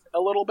state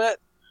a little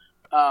bit.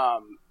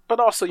 But but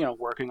also,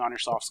 working on your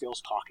soft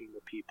skills, talking to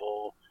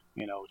people,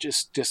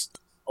 just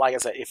like I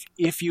said,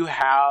 if you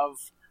have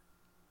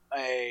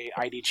a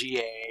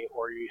IDGA,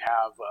 or you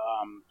have,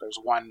 there's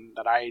one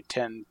that I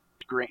attend,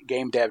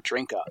 Game Dev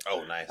Drink Up.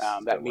 Oh, nice.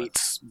 That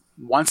meets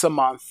once a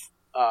month,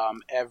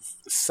 the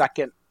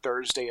second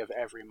Thursday of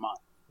every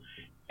month.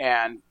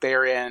 And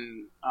they're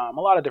in a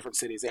lot of different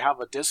cities. They have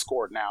a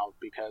Discord now,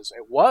 because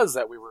it was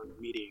that we were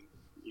meeting,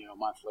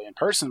 monthly in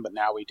person, but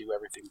now we do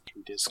everything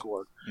through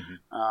Discord.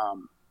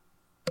 Mm-hmm.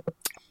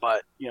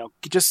 But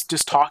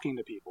just talking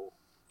to people,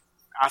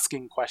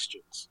 asking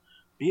questions,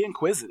 be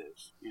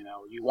inquisitive.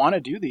 You want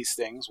to do these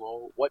things.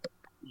 Well, what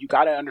you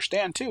got to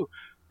understand too,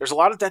 there's a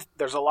lot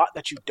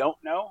that you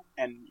don't know,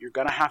 and you're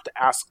gonna have to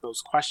ask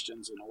those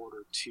questions in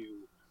order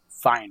to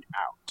find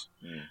out.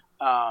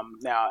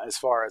 Now, as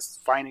far as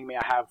finding me,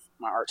 I have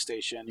my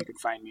ArtStation. You can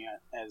find me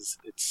as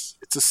it's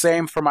the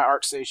same for my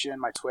ArtStation,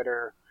 my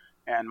Twitter,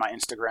 and my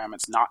Instagram.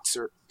 It's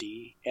NotSerp,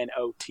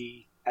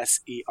 NOTSERP,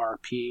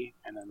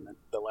 and then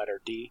the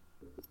letter D.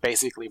 It's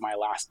basically my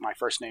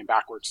first name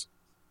backwards,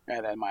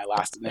 and then my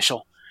last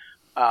initial.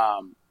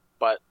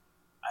 But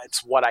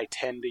it's what I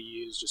tend to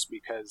use, just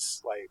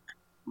because, like,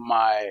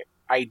 my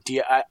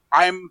idea.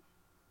 I'm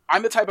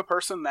the type of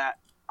person that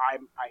I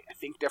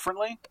think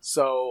differently,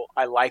 so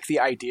I like the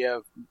idea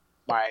of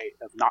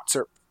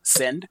NotSerp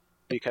Send,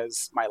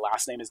 because my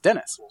last name is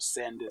Dennis. Well,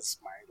 Send is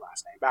my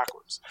last name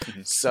backwards.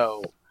 Mm-hmm.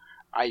 So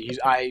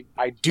I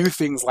do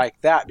things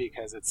like that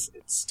because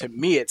it's to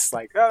me it's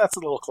like, oh, that's a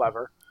little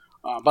clever.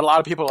 But a lot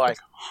of people are like,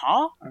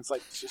 huh? And it's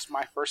like, it's just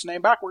my first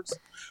name backwards.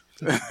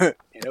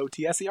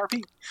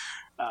 NOTSERP.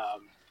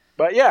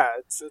 But yeah,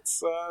 it's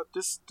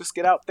just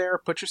get out there,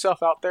 put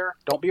yourself out there.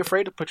 Don't be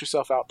afraid to put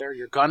yourself out there.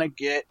 You're gonna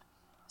get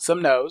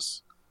some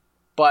no's,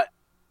 but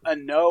a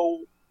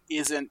no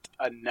isn't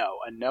a no.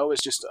 A no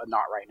is just a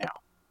not right now.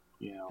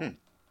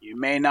 You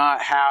may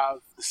not have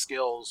the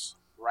skills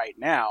right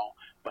now,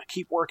 but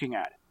keep working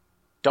at it.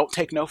 Don't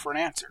take no for an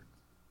answer.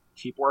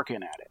 Keep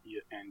working at it,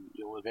 and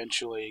you'll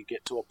eventually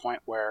get to a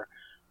point where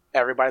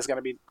everybody's going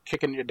to be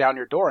kicking you down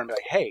your door and be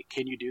like, "Hey,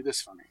 can you do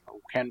this for me?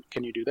 Or can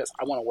you do this?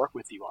 I want to work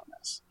with you on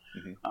this."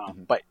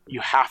 Mm-hmm. But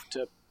you have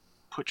to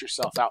put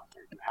yourself out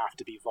there. You have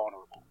to be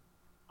vulnerable.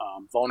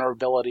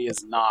 Vulnerability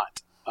is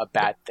not a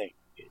bad thing.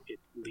 It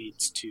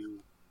leads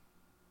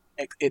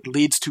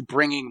to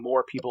bringing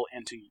more people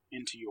into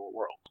your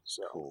world.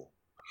 So cool.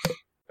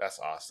 That's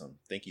awesome.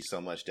 Thank you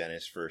so much,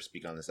 Dennis, for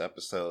speaking on this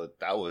episode.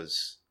 That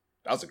was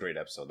a great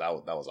episode. That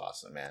was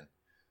awesome, man.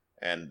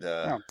 And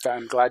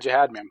I'm glad you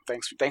had me.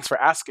 Thanks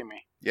for asking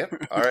me.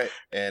 Yep. All right.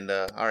 And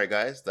all right,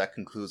 guys, that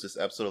concludes this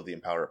episode of the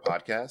Empower It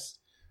Podcast.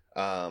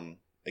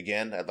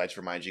 Again, I'd like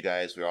to remind you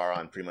guys, we are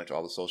on pretty much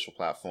all the social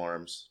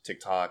platforms: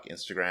 TikTok,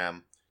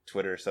 Instagram,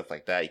 Twitter, stuff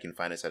like that. You can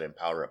find us at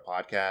Empower It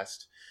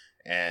Podcast.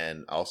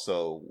 And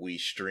also, we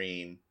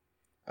stream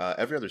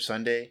every other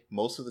Sunday,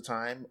 most of the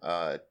time.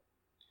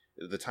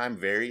 The time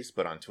varies,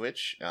 but on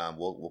Twitch,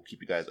 we'll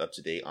keep you guys up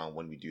to date on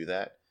when we do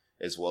that,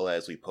 as well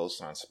as we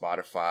post on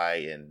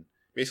Spotify and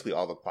basically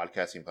all the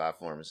podcasting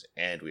platforms.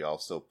 And we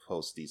also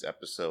post these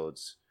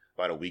episodes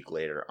about a week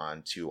later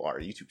onto our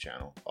YouTube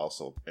channel,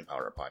 also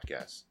Empower It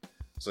Podcast.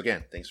 So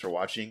again, thanks for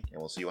watching, and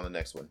we'll see you on the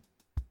next one.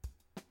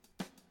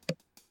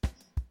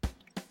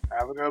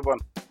 Have a good one.